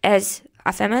 as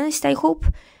a feminist, I hope,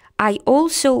 I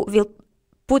also will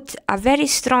put a very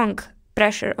strong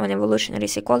pressure on evolutionary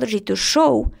psychology to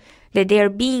show that they are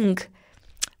being,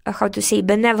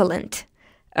 benevolent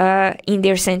in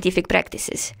their scientific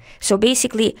practices. So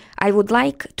basically, I would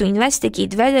like to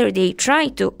investigate whether they try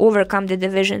to overcome the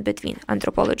division between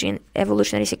anthropology and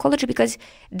evolutionary psychology, because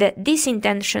this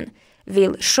intention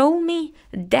will show me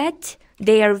that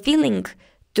they are willing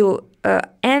to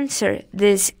answer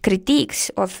these critiques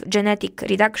of genetic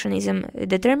reductionism,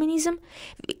 determinism,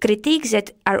 critiques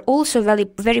that are also very,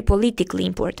 very politically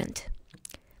important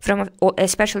from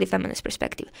especially feminist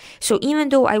perspective. So even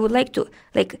though I would like to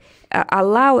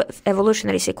allow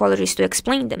evolutionary psychologists to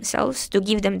explain themselves, to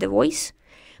give them the voice,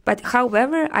 but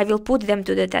however, I will put them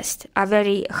to the test, a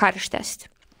very harsh test.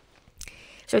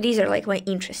 So these are like my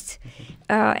interests,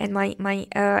 and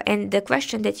and the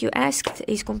question that you asked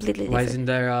is completely different. Why isn't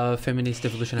there feminist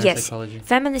evolutionary psychology?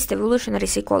 Feminist evolutionary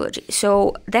psychology.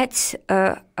 So that's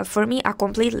for me a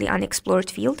completely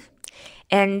unexplored field,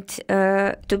 and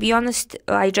to be honest,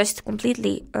 I just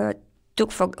completely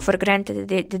took for granted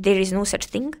that there is no such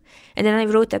thing. And then I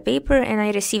wrote a paper, and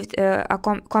I received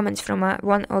comments from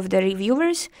one of the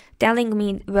reviewers telling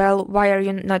me, well, why are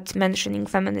you not mentioning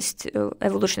feminist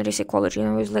evolutionary psychology? And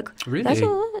I was like, really?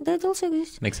 That also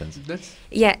exists. Makes sense.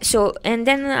 Yeah, so, and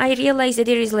then I realized that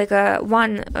there is like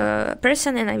one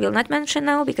person, and I will not mention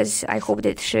now because I hope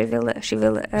that she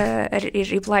will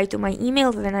reply to my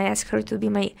email when I ask her to be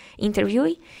my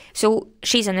interviewee. So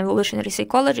she's an evolutionary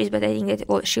psychologist, but I think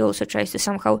that she also tries to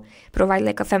somehow provide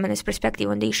like a feminist perspective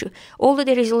on the issue. Although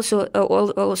there is also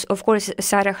of course,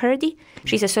 Sarah Hardy.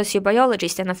 She's a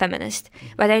sociobiologist and a feminist.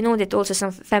 But I know that also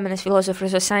some feminist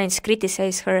philosophers of science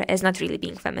criticize her as not really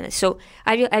being feminist. So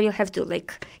I will have to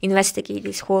investigate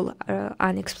this whole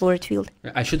unexplored field.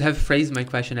 I should have phrased my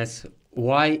question as,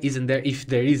 why isn't there if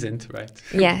there isn't, right?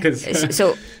 Yeah.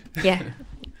 So yeah.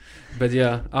 But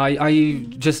yeah, I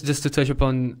just to touch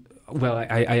upon, well,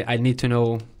 I need to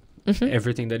know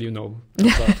everything that you know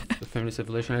about the feminist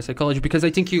evolutionary psychology, because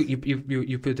I think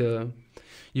you put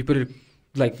it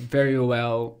like very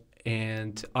well,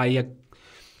 and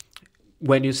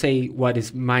when you say what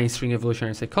is mainstream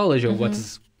evolutionary psychology or what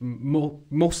is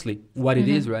mostly what it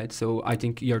is, right? So I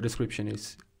think your description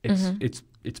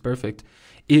it's perfect.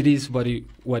 It is what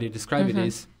you describe it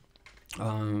is.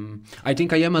 I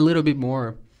think I am a little bit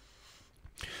more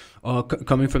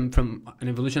coming from an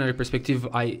evolutionary perspective,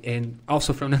 and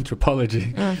also from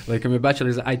anthropology, like in my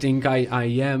bachelor's, I think I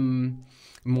am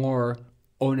more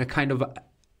on a kind of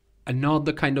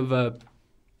another kind of a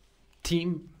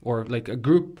team or like a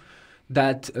group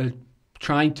that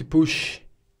trying to push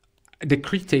the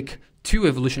critique to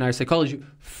evolutionary psychology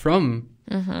from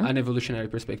an evolutionary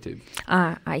perspective.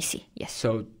 I see. Yes.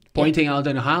 So pointing out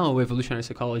on how evolutionary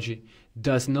psychology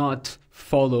does not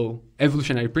follow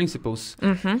evolutionary principles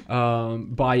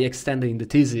by extending the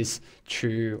thesis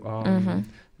to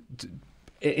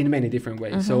in many different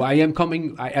ways. So I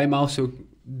am also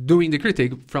doing the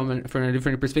critique from a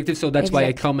different perspective. So that's why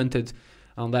I commented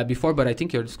on that before. But I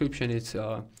think your description is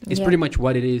pretty much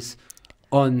what it is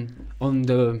on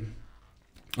the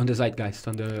zeitgeist,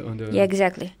 on the yeah,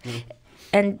 exactly.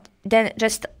 And then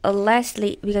just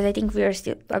lastly, because I think we are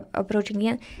still approaching the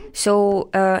end. So,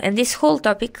 and this whole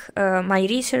topic, my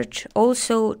research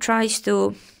also tries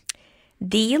to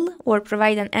deal or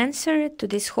provide an answer to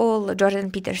this whole Jordan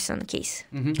Peterson case.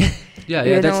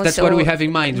 Yeah, that's what we have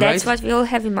in mind, right? That's what we all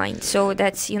have in mind. So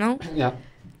that's, Yeah.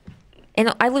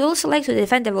 And I would also like to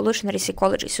defend evolutionary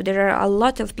psychology. So there are a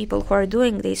lot of people who are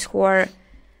doing this who are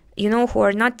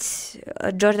not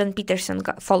Jordan Peterson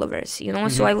followers,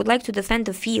 So I would like to defend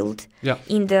the field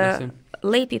in the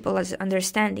lay people's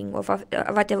understanding of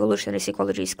what evolutionary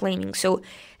psychology is claiming. So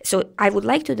I would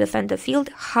like to defend the field.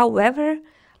 However,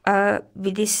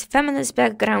 with this feminist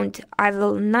background, I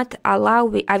will not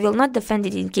defend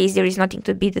it in case there is nothing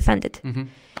to be defended.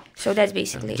 So that's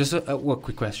basically just a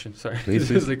quick question. Sorry.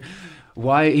 Please. Like,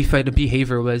 why, if the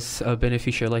behavior was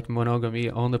beneficial, like monogamy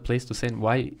on the Pleistocene,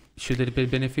 why should it be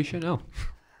beneficial now?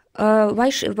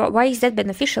 Why is that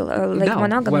beneficial?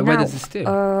 Monogamy why now? does it still?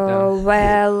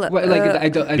 Well, I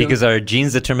don't because our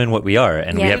genes determine what we are,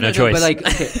 and we have no choice. But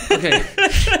okay.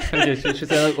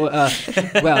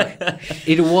 Well,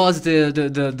 it was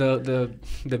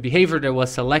the behavior that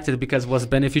was selected because it was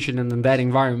beneficial in that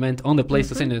environment on the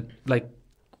Pleistocene.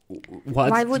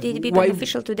 Why would it be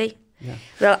beneficial today? Yeah.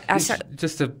 Well,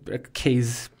 just a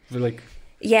case like.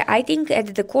 Yeah, I think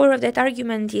at the core of that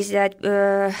argument is that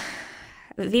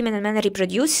women and men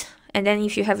reproduce, and then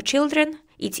if you have children,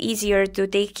 it's easier to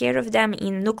take care of them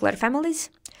in nuclear families.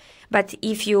 But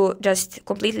if you just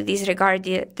completely disregard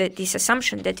this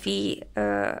assumption that we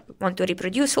want to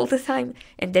reproduce all the time,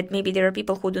 and that maybe there are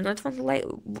people who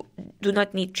do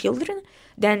not need children,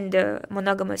 then the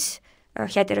monogamous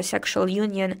heterosexual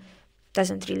union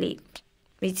doesn't really.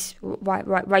 It's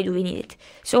why do we need it?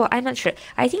 So I'm not sure.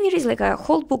 I think there is like a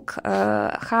whole book,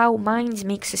 How Minds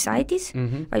Make Societies,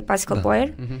 by Pascal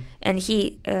Boyer, and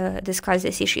he discussed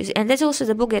these issues. And that's also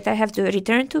the book that I have to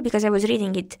return to, because I was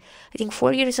reading it, I think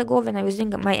 4 years ago when I was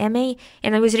doing my MA,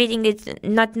 and I was reading it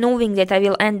not knowing that I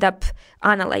will end up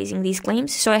analyzing these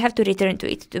claims. So I have to return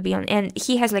to it, to be honest. And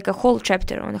he has like a whole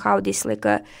chapter on how this,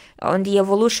 on the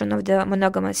evolution of the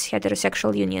monogamous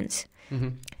heterosexual unions.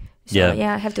 So,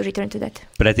 I have to return to that.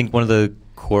 But I think one of the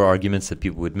core arguments that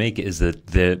people would make is that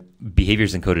the behavior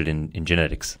is encoded in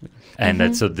genetics, and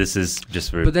that so this is just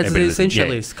for. But that's the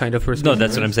essentialist kind of perspective. No,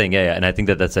 that's what I'm saying. Yeah, and I think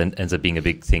that ends up being a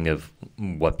big thing of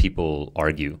what people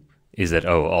argue is that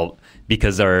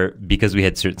because we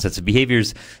had certain sets of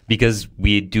behaviors, because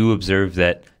we do observe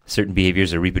that certain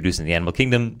behaviors are reproduced in the animal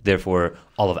kingdom, therefore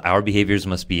all of our behaviors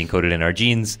must be encoded in our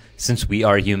genes. Since we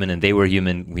are human and they were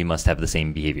human, we must have the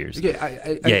same behaviors.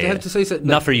 I have to say so,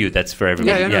 not for you, that's for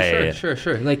everybody.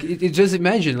 Sure. Like it just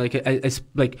imagine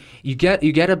like you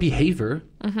get a behavior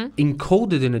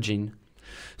encoded in a gene.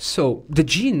 So the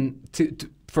gene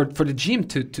for the gene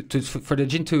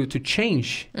to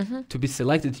change, to be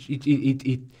selected,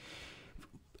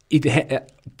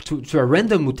 to a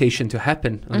random mutation to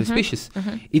happen on the species,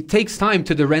 it takes time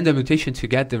to the random mutation to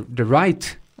get the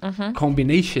right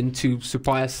combination to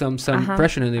supply some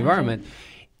pressure in the environment.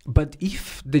 But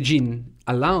if the gene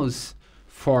allows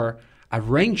for a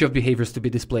range of behaviors to be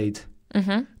displayed,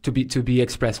 to be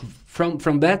expressed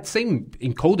from that same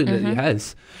encoding that it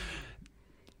has,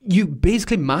 you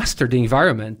basically master the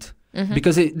environment.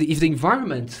 Because if the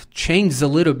environment changes a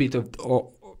little bit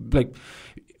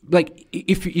like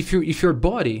if your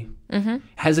body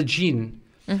has a gene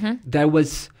that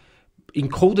was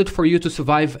encoded for you to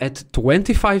survive at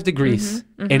 25 degrees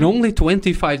and only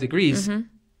 25 degrees,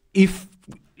 if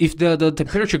the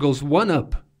temperature goes 1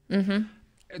 up,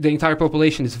 the entire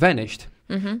population is vanished.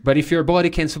 But if your body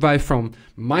can survive from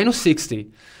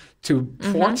 -60 to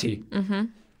 40,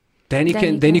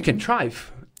 then you can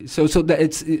thrive. So that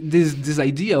it's this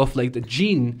idea of like the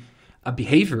gene, a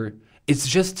behavior, it's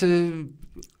just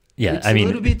it's a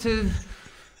little bit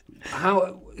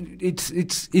how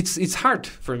it's hard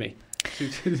for me.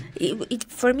 It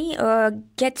for me I'm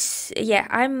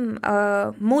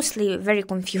mostly very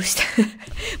confused.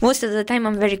 Most of the time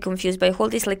I'm very confused by all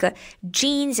this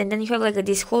genes, and then you have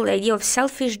this whole idea of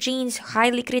selfish genes,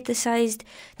 highly criticized.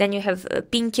 Then you have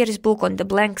Pinker's book on the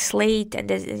blank slate, and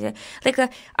there's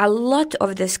a lot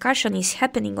of discussion is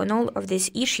happening on all of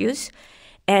these issues,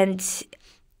 and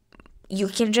you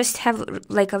can just have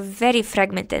a very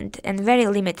fragmented and very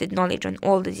limited knowledge on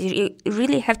all this. You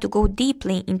really have to go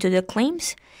deeply into the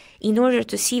claims in order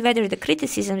to see whether the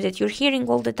criticisms that you're hearing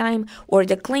all the time, or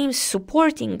the claims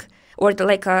supporting, or the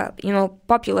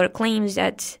popular claims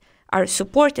that are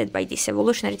supported by this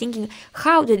evolutionary thinking,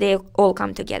 how do they all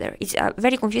come together? It's a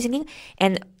very confusing thing.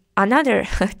 And another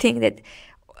thing that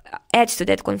adds to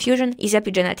that confusion is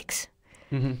epigenetics.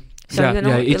 So you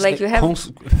have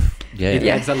it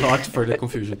adds a lot for the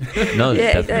confusion. No,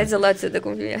 it adds a lot to the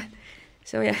confusion.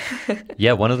 So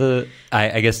one of the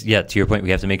I guess to your point,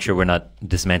 we have to make sure we're not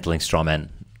dismantling straw men,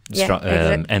 exactly.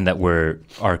 And that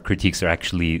our critiques are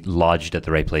actually lodged at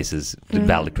the right places, the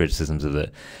valid criticisms of the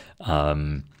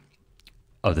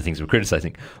things we're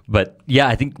criticizing. But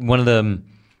I think one of the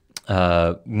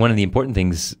important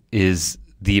things is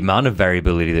the amount of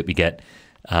variability that we get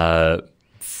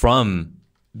from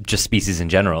just species in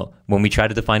general. When we try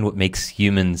to define what makes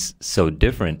humans so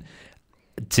different,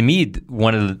 to me,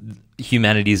 one of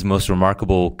humanity's most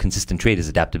remarkable consistent trait is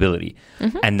adaptability.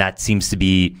 And that seems to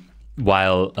be,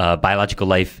 while biological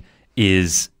life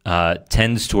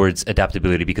tends towards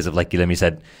adaptability because of, like Guilherme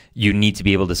said, you need to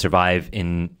be able to survive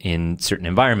in certain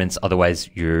environments, otherwise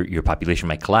your population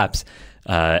might collapse.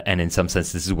 And in some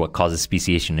sense, this is what causes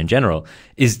speciation in general,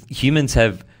 is humans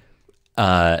have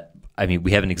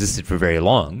we haven't existed for very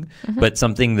long, but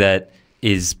something that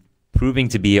is proving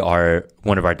to be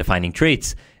one of our defining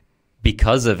traits,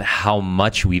 because of how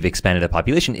much we've expanded the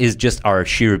population, is just our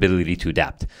sheer ability to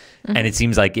adapt. And it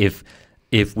seems like if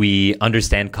we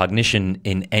understand cognition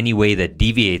in any way that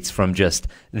deviates from just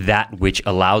that which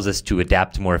allows us to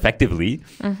adapt more effectively,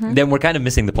 then we're kind of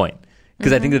missing the point.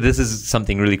 Because I think that this is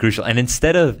something really crucial. And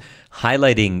instead of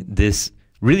highlighting this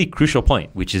really crucial point,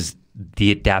 which is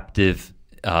the adaptive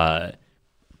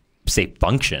say,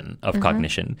 function of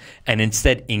cognition, and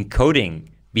instead encoding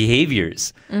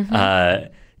behaviors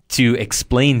to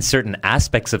explain certain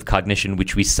aspects of cognition,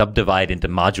 which we subdivide into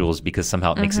modules because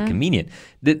somehow it makes it convenient,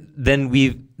 then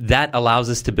that allows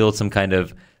us to build some kind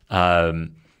of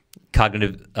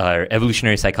cognitive or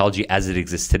evolutionary psychology as it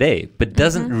exists today, but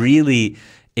doesn't really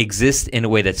exist in a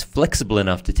way that's flexible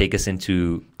enough to take us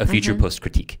into a future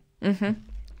post-critique.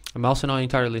 I'm also not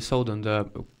entirely sold on the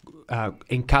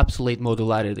encapsulate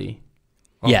modularity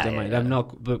of the mind. I'm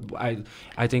not, but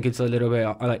I think it's a little bit,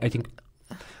 I think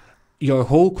your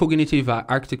whole cognitive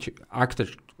architecture,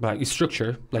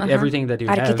 structure, like everything that you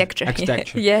architecture. have,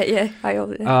 architecture.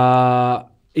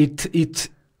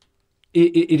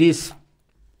 It is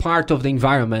part of the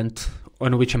environment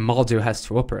on which a module has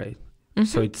to operate.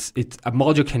 So it's a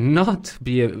module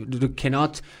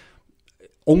cannot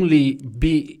only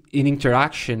be in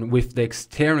interaction with the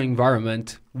external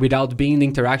environment without being in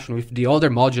interaction with the other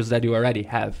modules that you already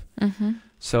have.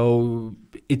 So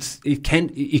it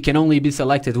can only be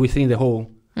selected within the whole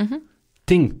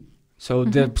thing. So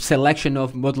the selection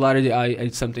of modularity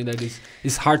is something that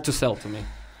is hard to sell to me.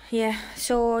 Yeah.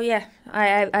 So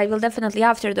I will definitely,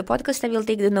 after the podcast, I will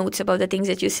take the notes about the things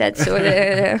that you said. So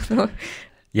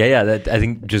That, I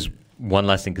think just one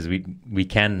last thing, because we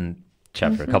can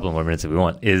chat for a couple more minutes if we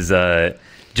want, is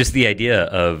just the idea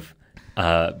of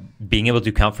being able to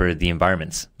account for the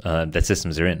environments that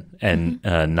systems are in, and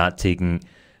not taking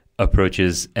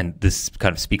approaches, and this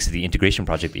kind of speaks to the integration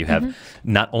project that you have,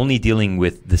 not only dealing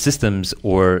with the systems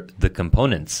or the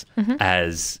components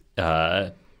as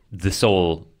the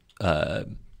sole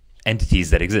entities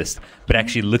that exist, but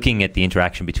actually looking at the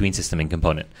interaction between system and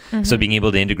component. So being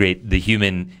able to integrate the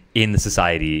human in the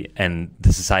society and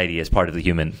the society as part of the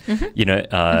human,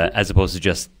 as opposed to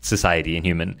just society and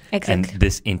human. Exactly. And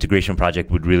this integration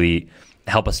project would really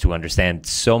help us to understand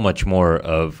so much more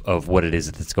of what it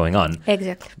is that's going on.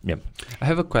 Exactly. Yeah. I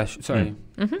have a question. Sorry.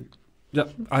 Yeah,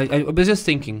 I was just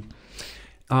thinking,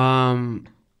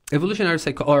 evolutionary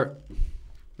psychology, or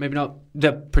maybe not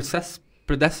the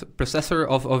predecessor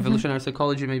of evolutionary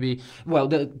psychology, maybe, well,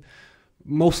 the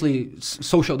mostly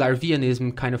social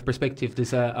Darwinism kind of perspective,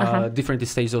 this different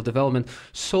stages of development,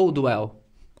 so dwell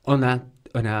on a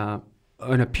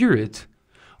period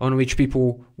on which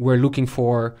people were looking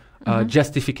for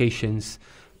justifications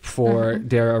for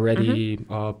their already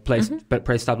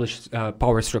pre-established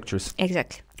power structures.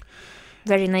 Exactly.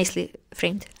 Very nicely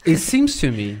framed. It seems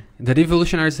to me that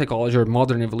evolutionary psychology, or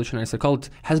modern evolutionary psychology,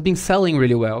 has been selling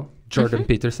really well. Jordan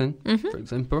Peterson, for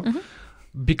example,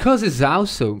 because it's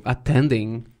also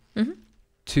attending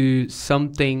to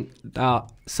something that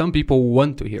some people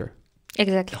want to hear.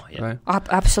 Exactly. Oh, yeah. Right?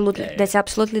 Absolutely. Yeah. That's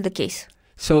absolutely the case.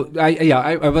 So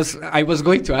I was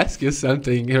going to ask you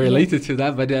something related to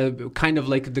that, but kind of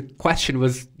like the question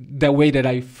was the way that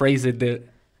I phrased it, the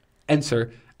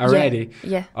answer already.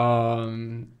 Yeah.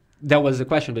 That was the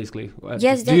question, basically.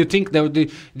 Yes. Do you think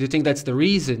that's the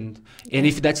reason? And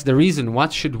if that's the reason,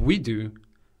 what should we do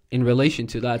in relation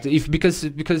to that? Because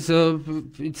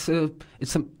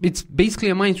it's basically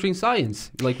a mainstream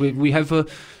science. Like we have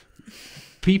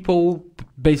people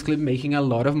basically making a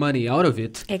lot of money out of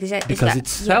it. Exactly. Because it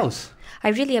sells. I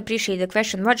really appreciate the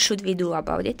question. What should we do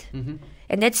about it?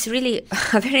 And that's really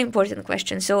a very important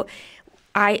question. So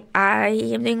I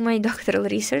am doing my doctoral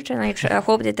research, and I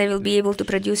hope that I will be able to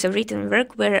produce a written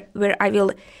work where I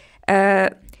will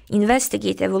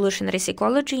investigate evolutionary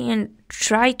psychology and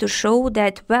try to show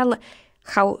that, well,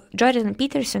 how Jordan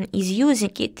Peterson is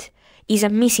using it is a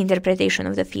misinterpretation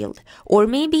of the field. Or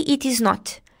maybe it is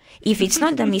not. If it's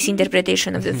not the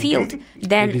misinterpretation of the field,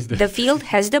 then the field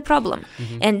has the problem.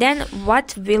 And then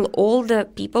what will all the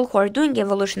people who are doing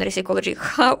evolutionary psychology,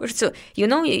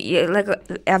 like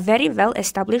a very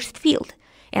well-established field.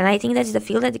 And I think that's the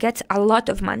field that gets a lot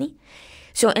of money.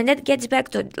 So, and that gets back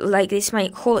to like this,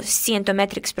 my whole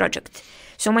scientometrics project.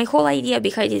 So my whole idea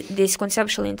behind this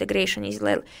conceptual integration is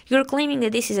that you're claiming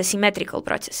that this is a symmetrical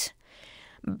process.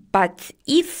 But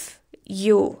if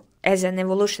you, as an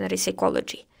evolutionary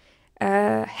psychology,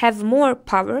 have more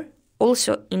power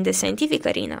also in the scientific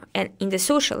arena and in the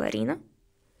social arena,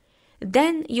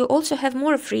 then you also have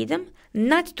more freedom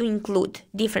not to include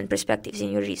different perspectives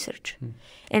in your research.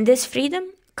 And this freedom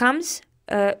comes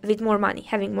with more money,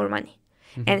 having more money.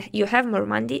 And you have more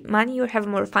money, you have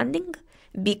more funding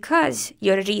because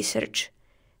your research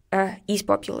is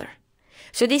popular.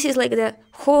 So this is like the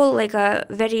whole, like a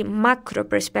very macro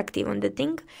perspective on the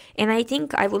thing. And I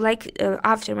think I would like,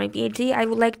 after my PhD, I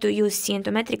would like to use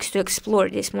scientometrics to explore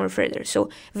this more further. So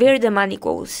where the money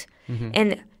goes.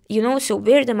 And so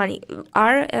where the money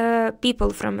are,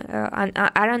 people from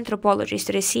are anthropologists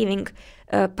receiving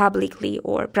publicly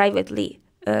or privately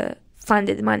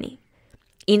funded money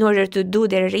in order to do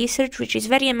their research, which is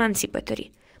very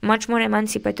emancipatory, much more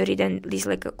emancipatory than this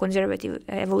like a conservative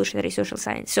evolutionary social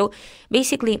science. So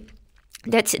basically,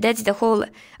 that's the whole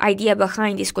idea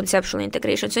behind this conceptual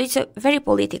integration. So it's a very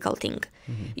political thing.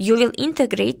 You will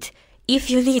integrate if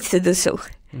you need to do so,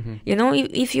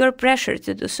 if you're pressured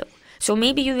to do so. So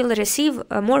maybe you will receive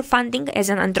more funding as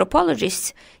an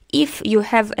anthropologist if you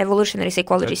have evolutionary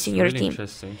psychologists in your team.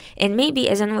 And maybe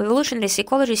as an evolutionary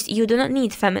psychologist, you do not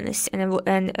need feminists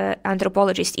and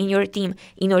anthropologists in your team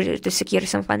in order to secure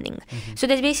some funding. So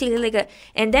that's basically like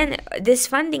and then this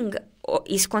funding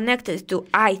is connected to,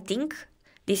 I think,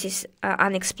 this is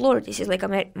unexplored, this is like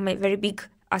my very big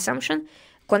assumption,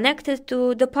 connected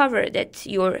to the power that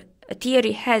your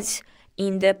theory has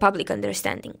in the public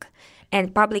understanding.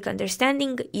 And public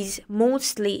understanding is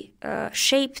mostly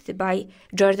shaped by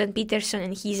Jordan Peterson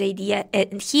and his idea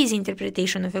and his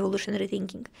interpretation of evolutionary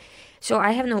thinking. So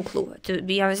I have no clue, to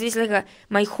be honest. It's like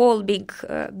my whole big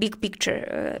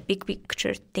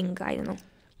picture thing. I don't know.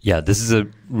 Yeah, this is a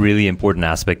really important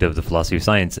aspect of the philosophy of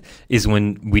science, is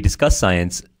when we discuss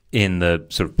science in the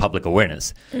sort of public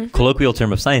awareness. Colloquial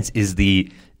term of science is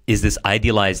this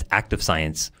idealized act of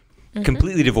science,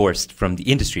 completely divorced from the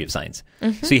industry of science.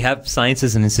 So you have science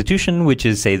as an institution, which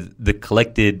is, say, the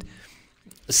collected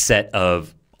set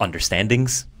of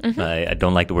understandings. I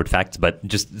don't like the word facts, but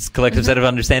just this collective set of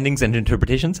understandings and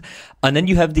interpretations. And then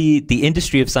you have the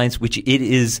industry of science, which it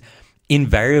is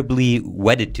invariably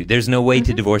wedded to. There's no way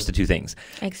to divorce the two things.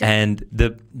 Exactly. And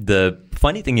the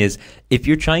funny thing is, if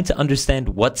you're trying to understand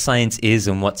what science is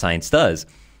and what science does,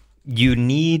 you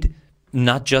need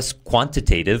not just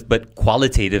quantitative, but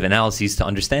qualitative analyses to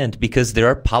understand, because there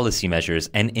are policy measures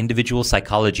and individual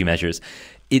psychology measures.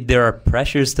 There are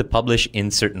pressures to publish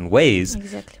in certain ways,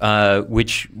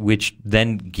 which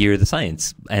then gear the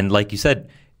science. And like you said,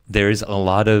 there's a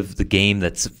lot of the game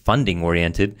that's funding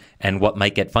oriented, and what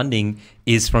might get funding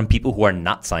is from people who are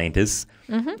not scientists,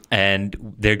 and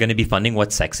they're going to be funding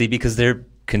what's sexy because they're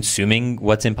consuming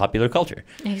what's in popular culture.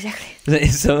 Exactly.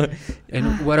 So,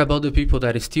 and what about the people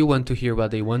that still want to hear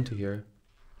what they want to hear?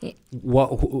 Yeah.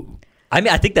 I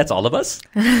mean, I think that's all of us.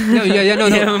 No.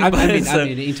 I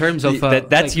mean, in terms of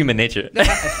that's like, human nature.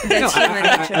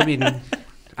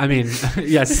 I mean,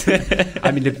 yes.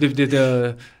 I mean,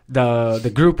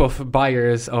 the group of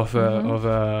buyers of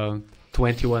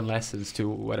 21 lessons to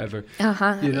whatever.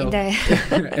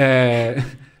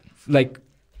 Like,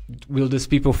 will these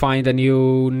people find a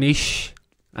new niche,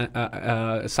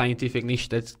 a scientific niche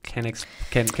that can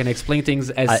explain things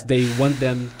as they want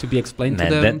them to be explained to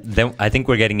them? Then I think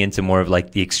we're getting into more of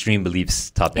like the extreme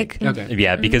beliefs topic. Okay.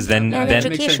 Yeah, because then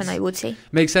education, I would say,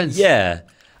 makes sense. Yeah,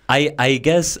 I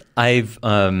guess I've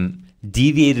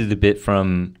deviated a bit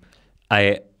from.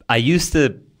 I used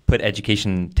to put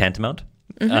education tantamount.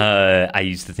 I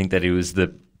used to think that it was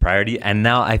the priority, and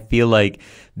now I feel like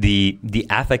the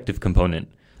affective component.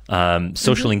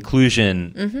 Social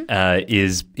inclusion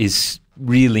is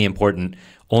really important,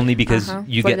 only because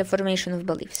you get the formation of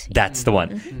beliefs. That's the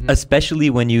one. Especially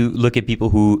when you look at people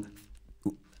who,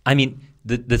 I mean,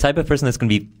 the type of person that's going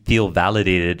to feel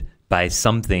validated by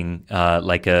something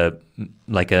like a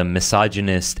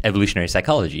misogynist evolutionary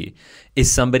psychology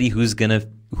is somebody who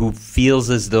feels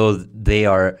as though they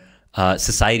are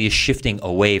society is shifting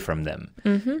away from them,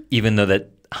 even though that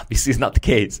obviously is not the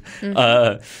case.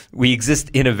 We exist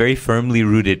in a very firmly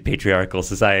rooted patriarchal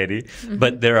society,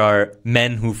 but there are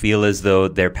men who feel as though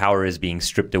their power is being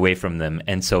stripped away from them,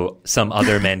 and so some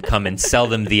other men come and sell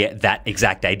them that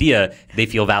exact idea. They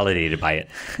feel validated by it.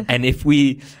 And if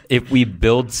we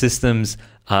build systems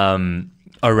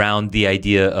around the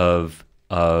idea of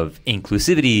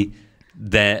inclusivity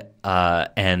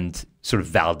and sort of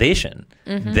validation,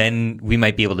 then we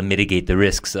might be able to mitigate the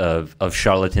risks of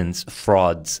charlatans,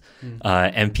 frauds,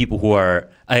 and people who are.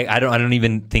 I don't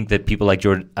even think that people like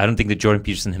Jordan. I don't think that Jordan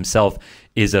Peterson himself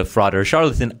is a fraud or a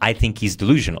charlatan. I think he's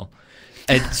delusional.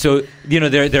 And so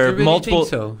there are multiple. Think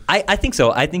so? I think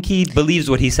so. I think he believes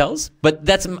what he sells, but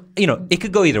that's it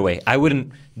could go either way. I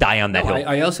wouldn't die on that hill.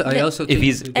 I also think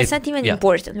it's not even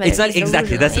important. It's not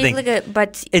exactly. That's the thing.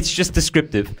 But it's just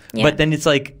descriptive. Yeah. But then it's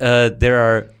like there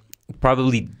are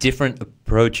probably different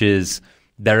approaches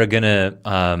that are gonna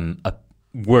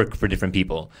work for different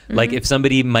people. Like if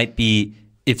somebody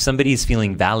is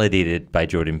feeling validated by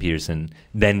Jordan Peterson,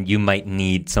 then you might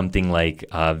need something like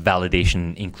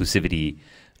validation inclusivity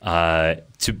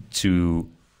to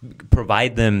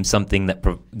provide them something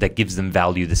that gives them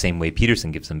value the same way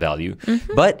Peterson gives them value.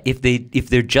 But if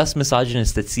they're just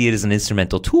misogynists that see it as an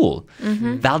instrumental tool,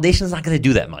 validation is not going to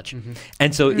do that much.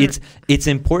 And so it's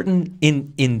important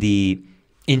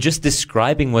in just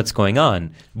describing what's going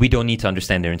on. We don't need to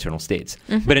understand their internal states.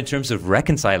 But in terms of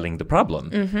reconciling the problem,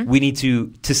 we need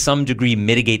to some degree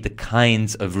mitigate the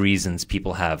kinds of reasons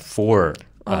people have for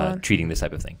treating this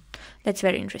type of thing. That's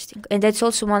very interesting. And that's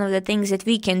also one of the things that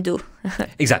we can do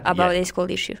about this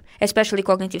whole issue, especially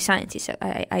cognitive sciences,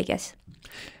 I guess.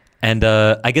 And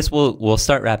I guess we'll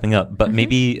start wrapping up, but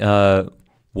maybe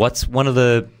what's one of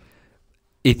the,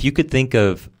 if you could think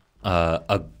of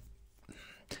an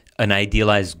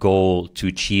idealized goal to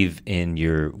achieve in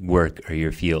your work or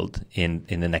your field in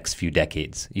the next few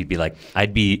decades, you'd be like,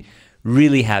 I'd be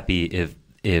really happy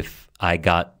if I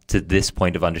got to this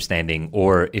point of understanding,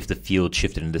 or if the field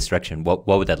shifted in this direction. What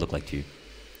would that look like to you?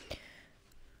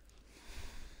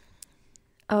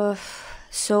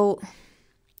 So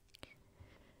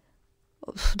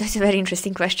that's a very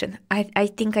interesting question. I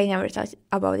think I never thought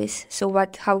about this. So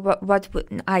what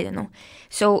would, I don't know.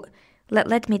 So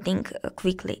let me think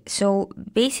quickly. So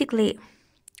basically,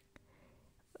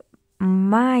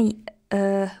 my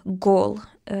goal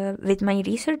with my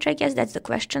research, I guess that's the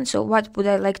question. So what would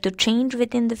I like to change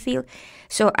within the field?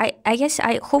 So I guess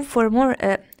I hope for more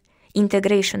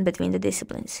integration between the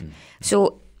disciplines.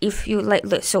 So if you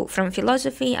so from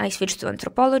philosophy, I switched to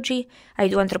anthropology. I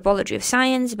do anthropology of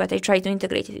science, but I try to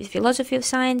integrate it with philosophy of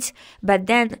science. But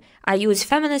then I use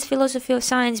feminist philosophy of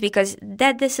science because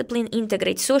that discipline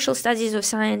integrates social studies of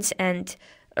science and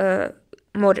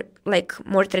more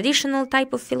traditional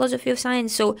type of philosophy of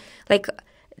science. So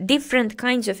different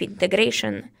kinds of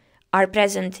integration are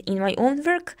present in my own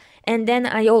work, and then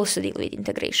I also deal with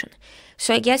integration.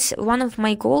 So I guess one of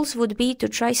my goals would be to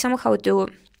try somehow to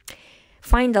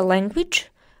find a language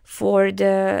for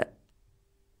the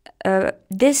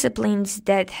disciplines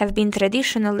that have been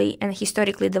traditionally and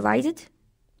historically divided.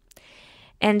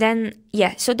 And then,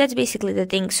 so that's basically the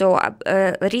thing. So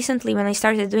recently when I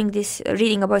started doing this,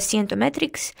 reading about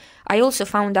scientometrics, I also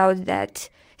found out that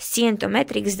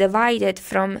scientometrics divided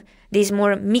from this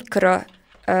more micro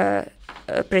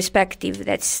perspective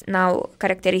that's now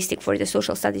characteristic for the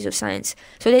social studies of science.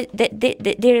 So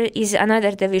there is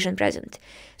another division present.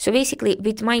 So basically,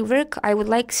 with my work, I would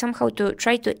like somehow to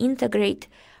try to integrate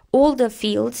all the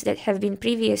fields that have been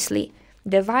previously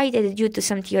divided due to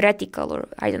some theoretical or,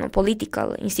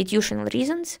 political, institutional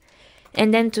reasons,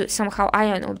 and then to somehow,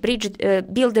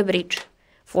 build a bridge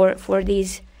for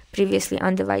these previously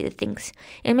undivided things.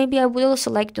 And maybe I would also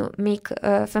like to make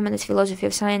feminist philosophy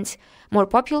of science more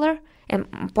popular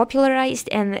and popularized,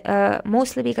 and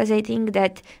mostly because I think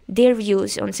that their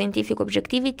views on scientific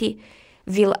objectivity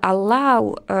will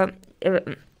allow,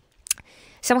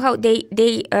 somehow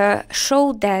they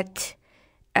show that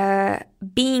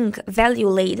being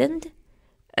value-laden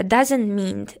doesn't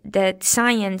mean that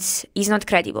science is not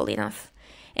credible enough.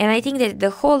 And I think that the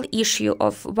whole issue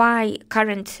of why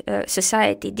current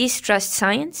society distrusts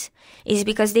science is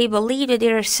because they believe that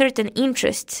there are certain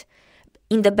interests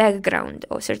in the background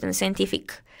of certain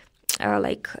scientific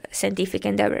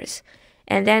endeavors.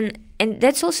 And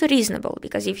that's also reasonable,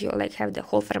 because if you have the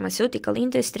whole pharmaceutical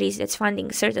industries that's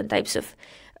funding certain types of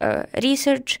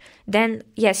research, then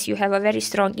yes, you have a very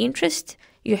strong interest,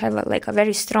 you have a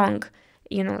very strong,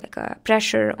 a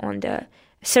pressure on the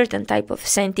certain type of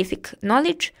scientific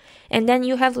knowledge, and then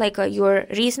you have you're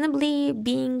reasonably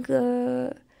being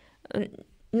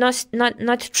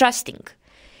not trusting.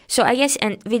 So I guess,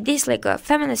 and with this a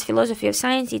feminist philosophy of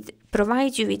science, it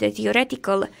provides you with a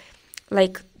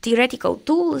theoretical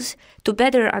tools to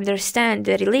better understand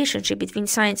the relationship between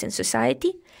science and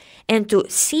society, and to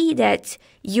see that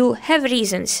you have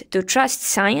reasons to trust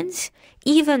science,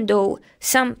 even though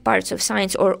some parts of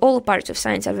science or all parts of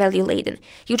science are value-laden.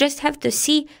 You just have to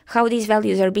see how these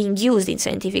values are being used in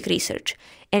scientific research.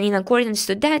 And in accordance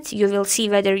to that, you will see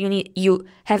whether you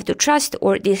have to trust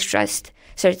or distrust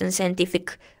certain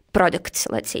scientific products,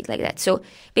 let's say it like that. So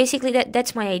basically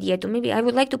that's my idea. Maybe I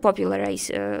would like to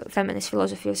popularize feminist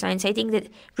philosophy of science. I think that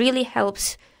really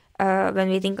helps when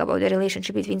we think about the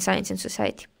relationship between science and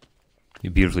society. You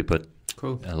beautifully put.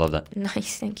 Cool. I love that.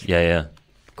 Nice, thank you. Yeah.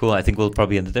 Cool. I think we'll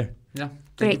probably end it there. Yeah.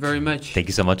 Thank you very much. Thank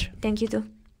you so much. Thank you too.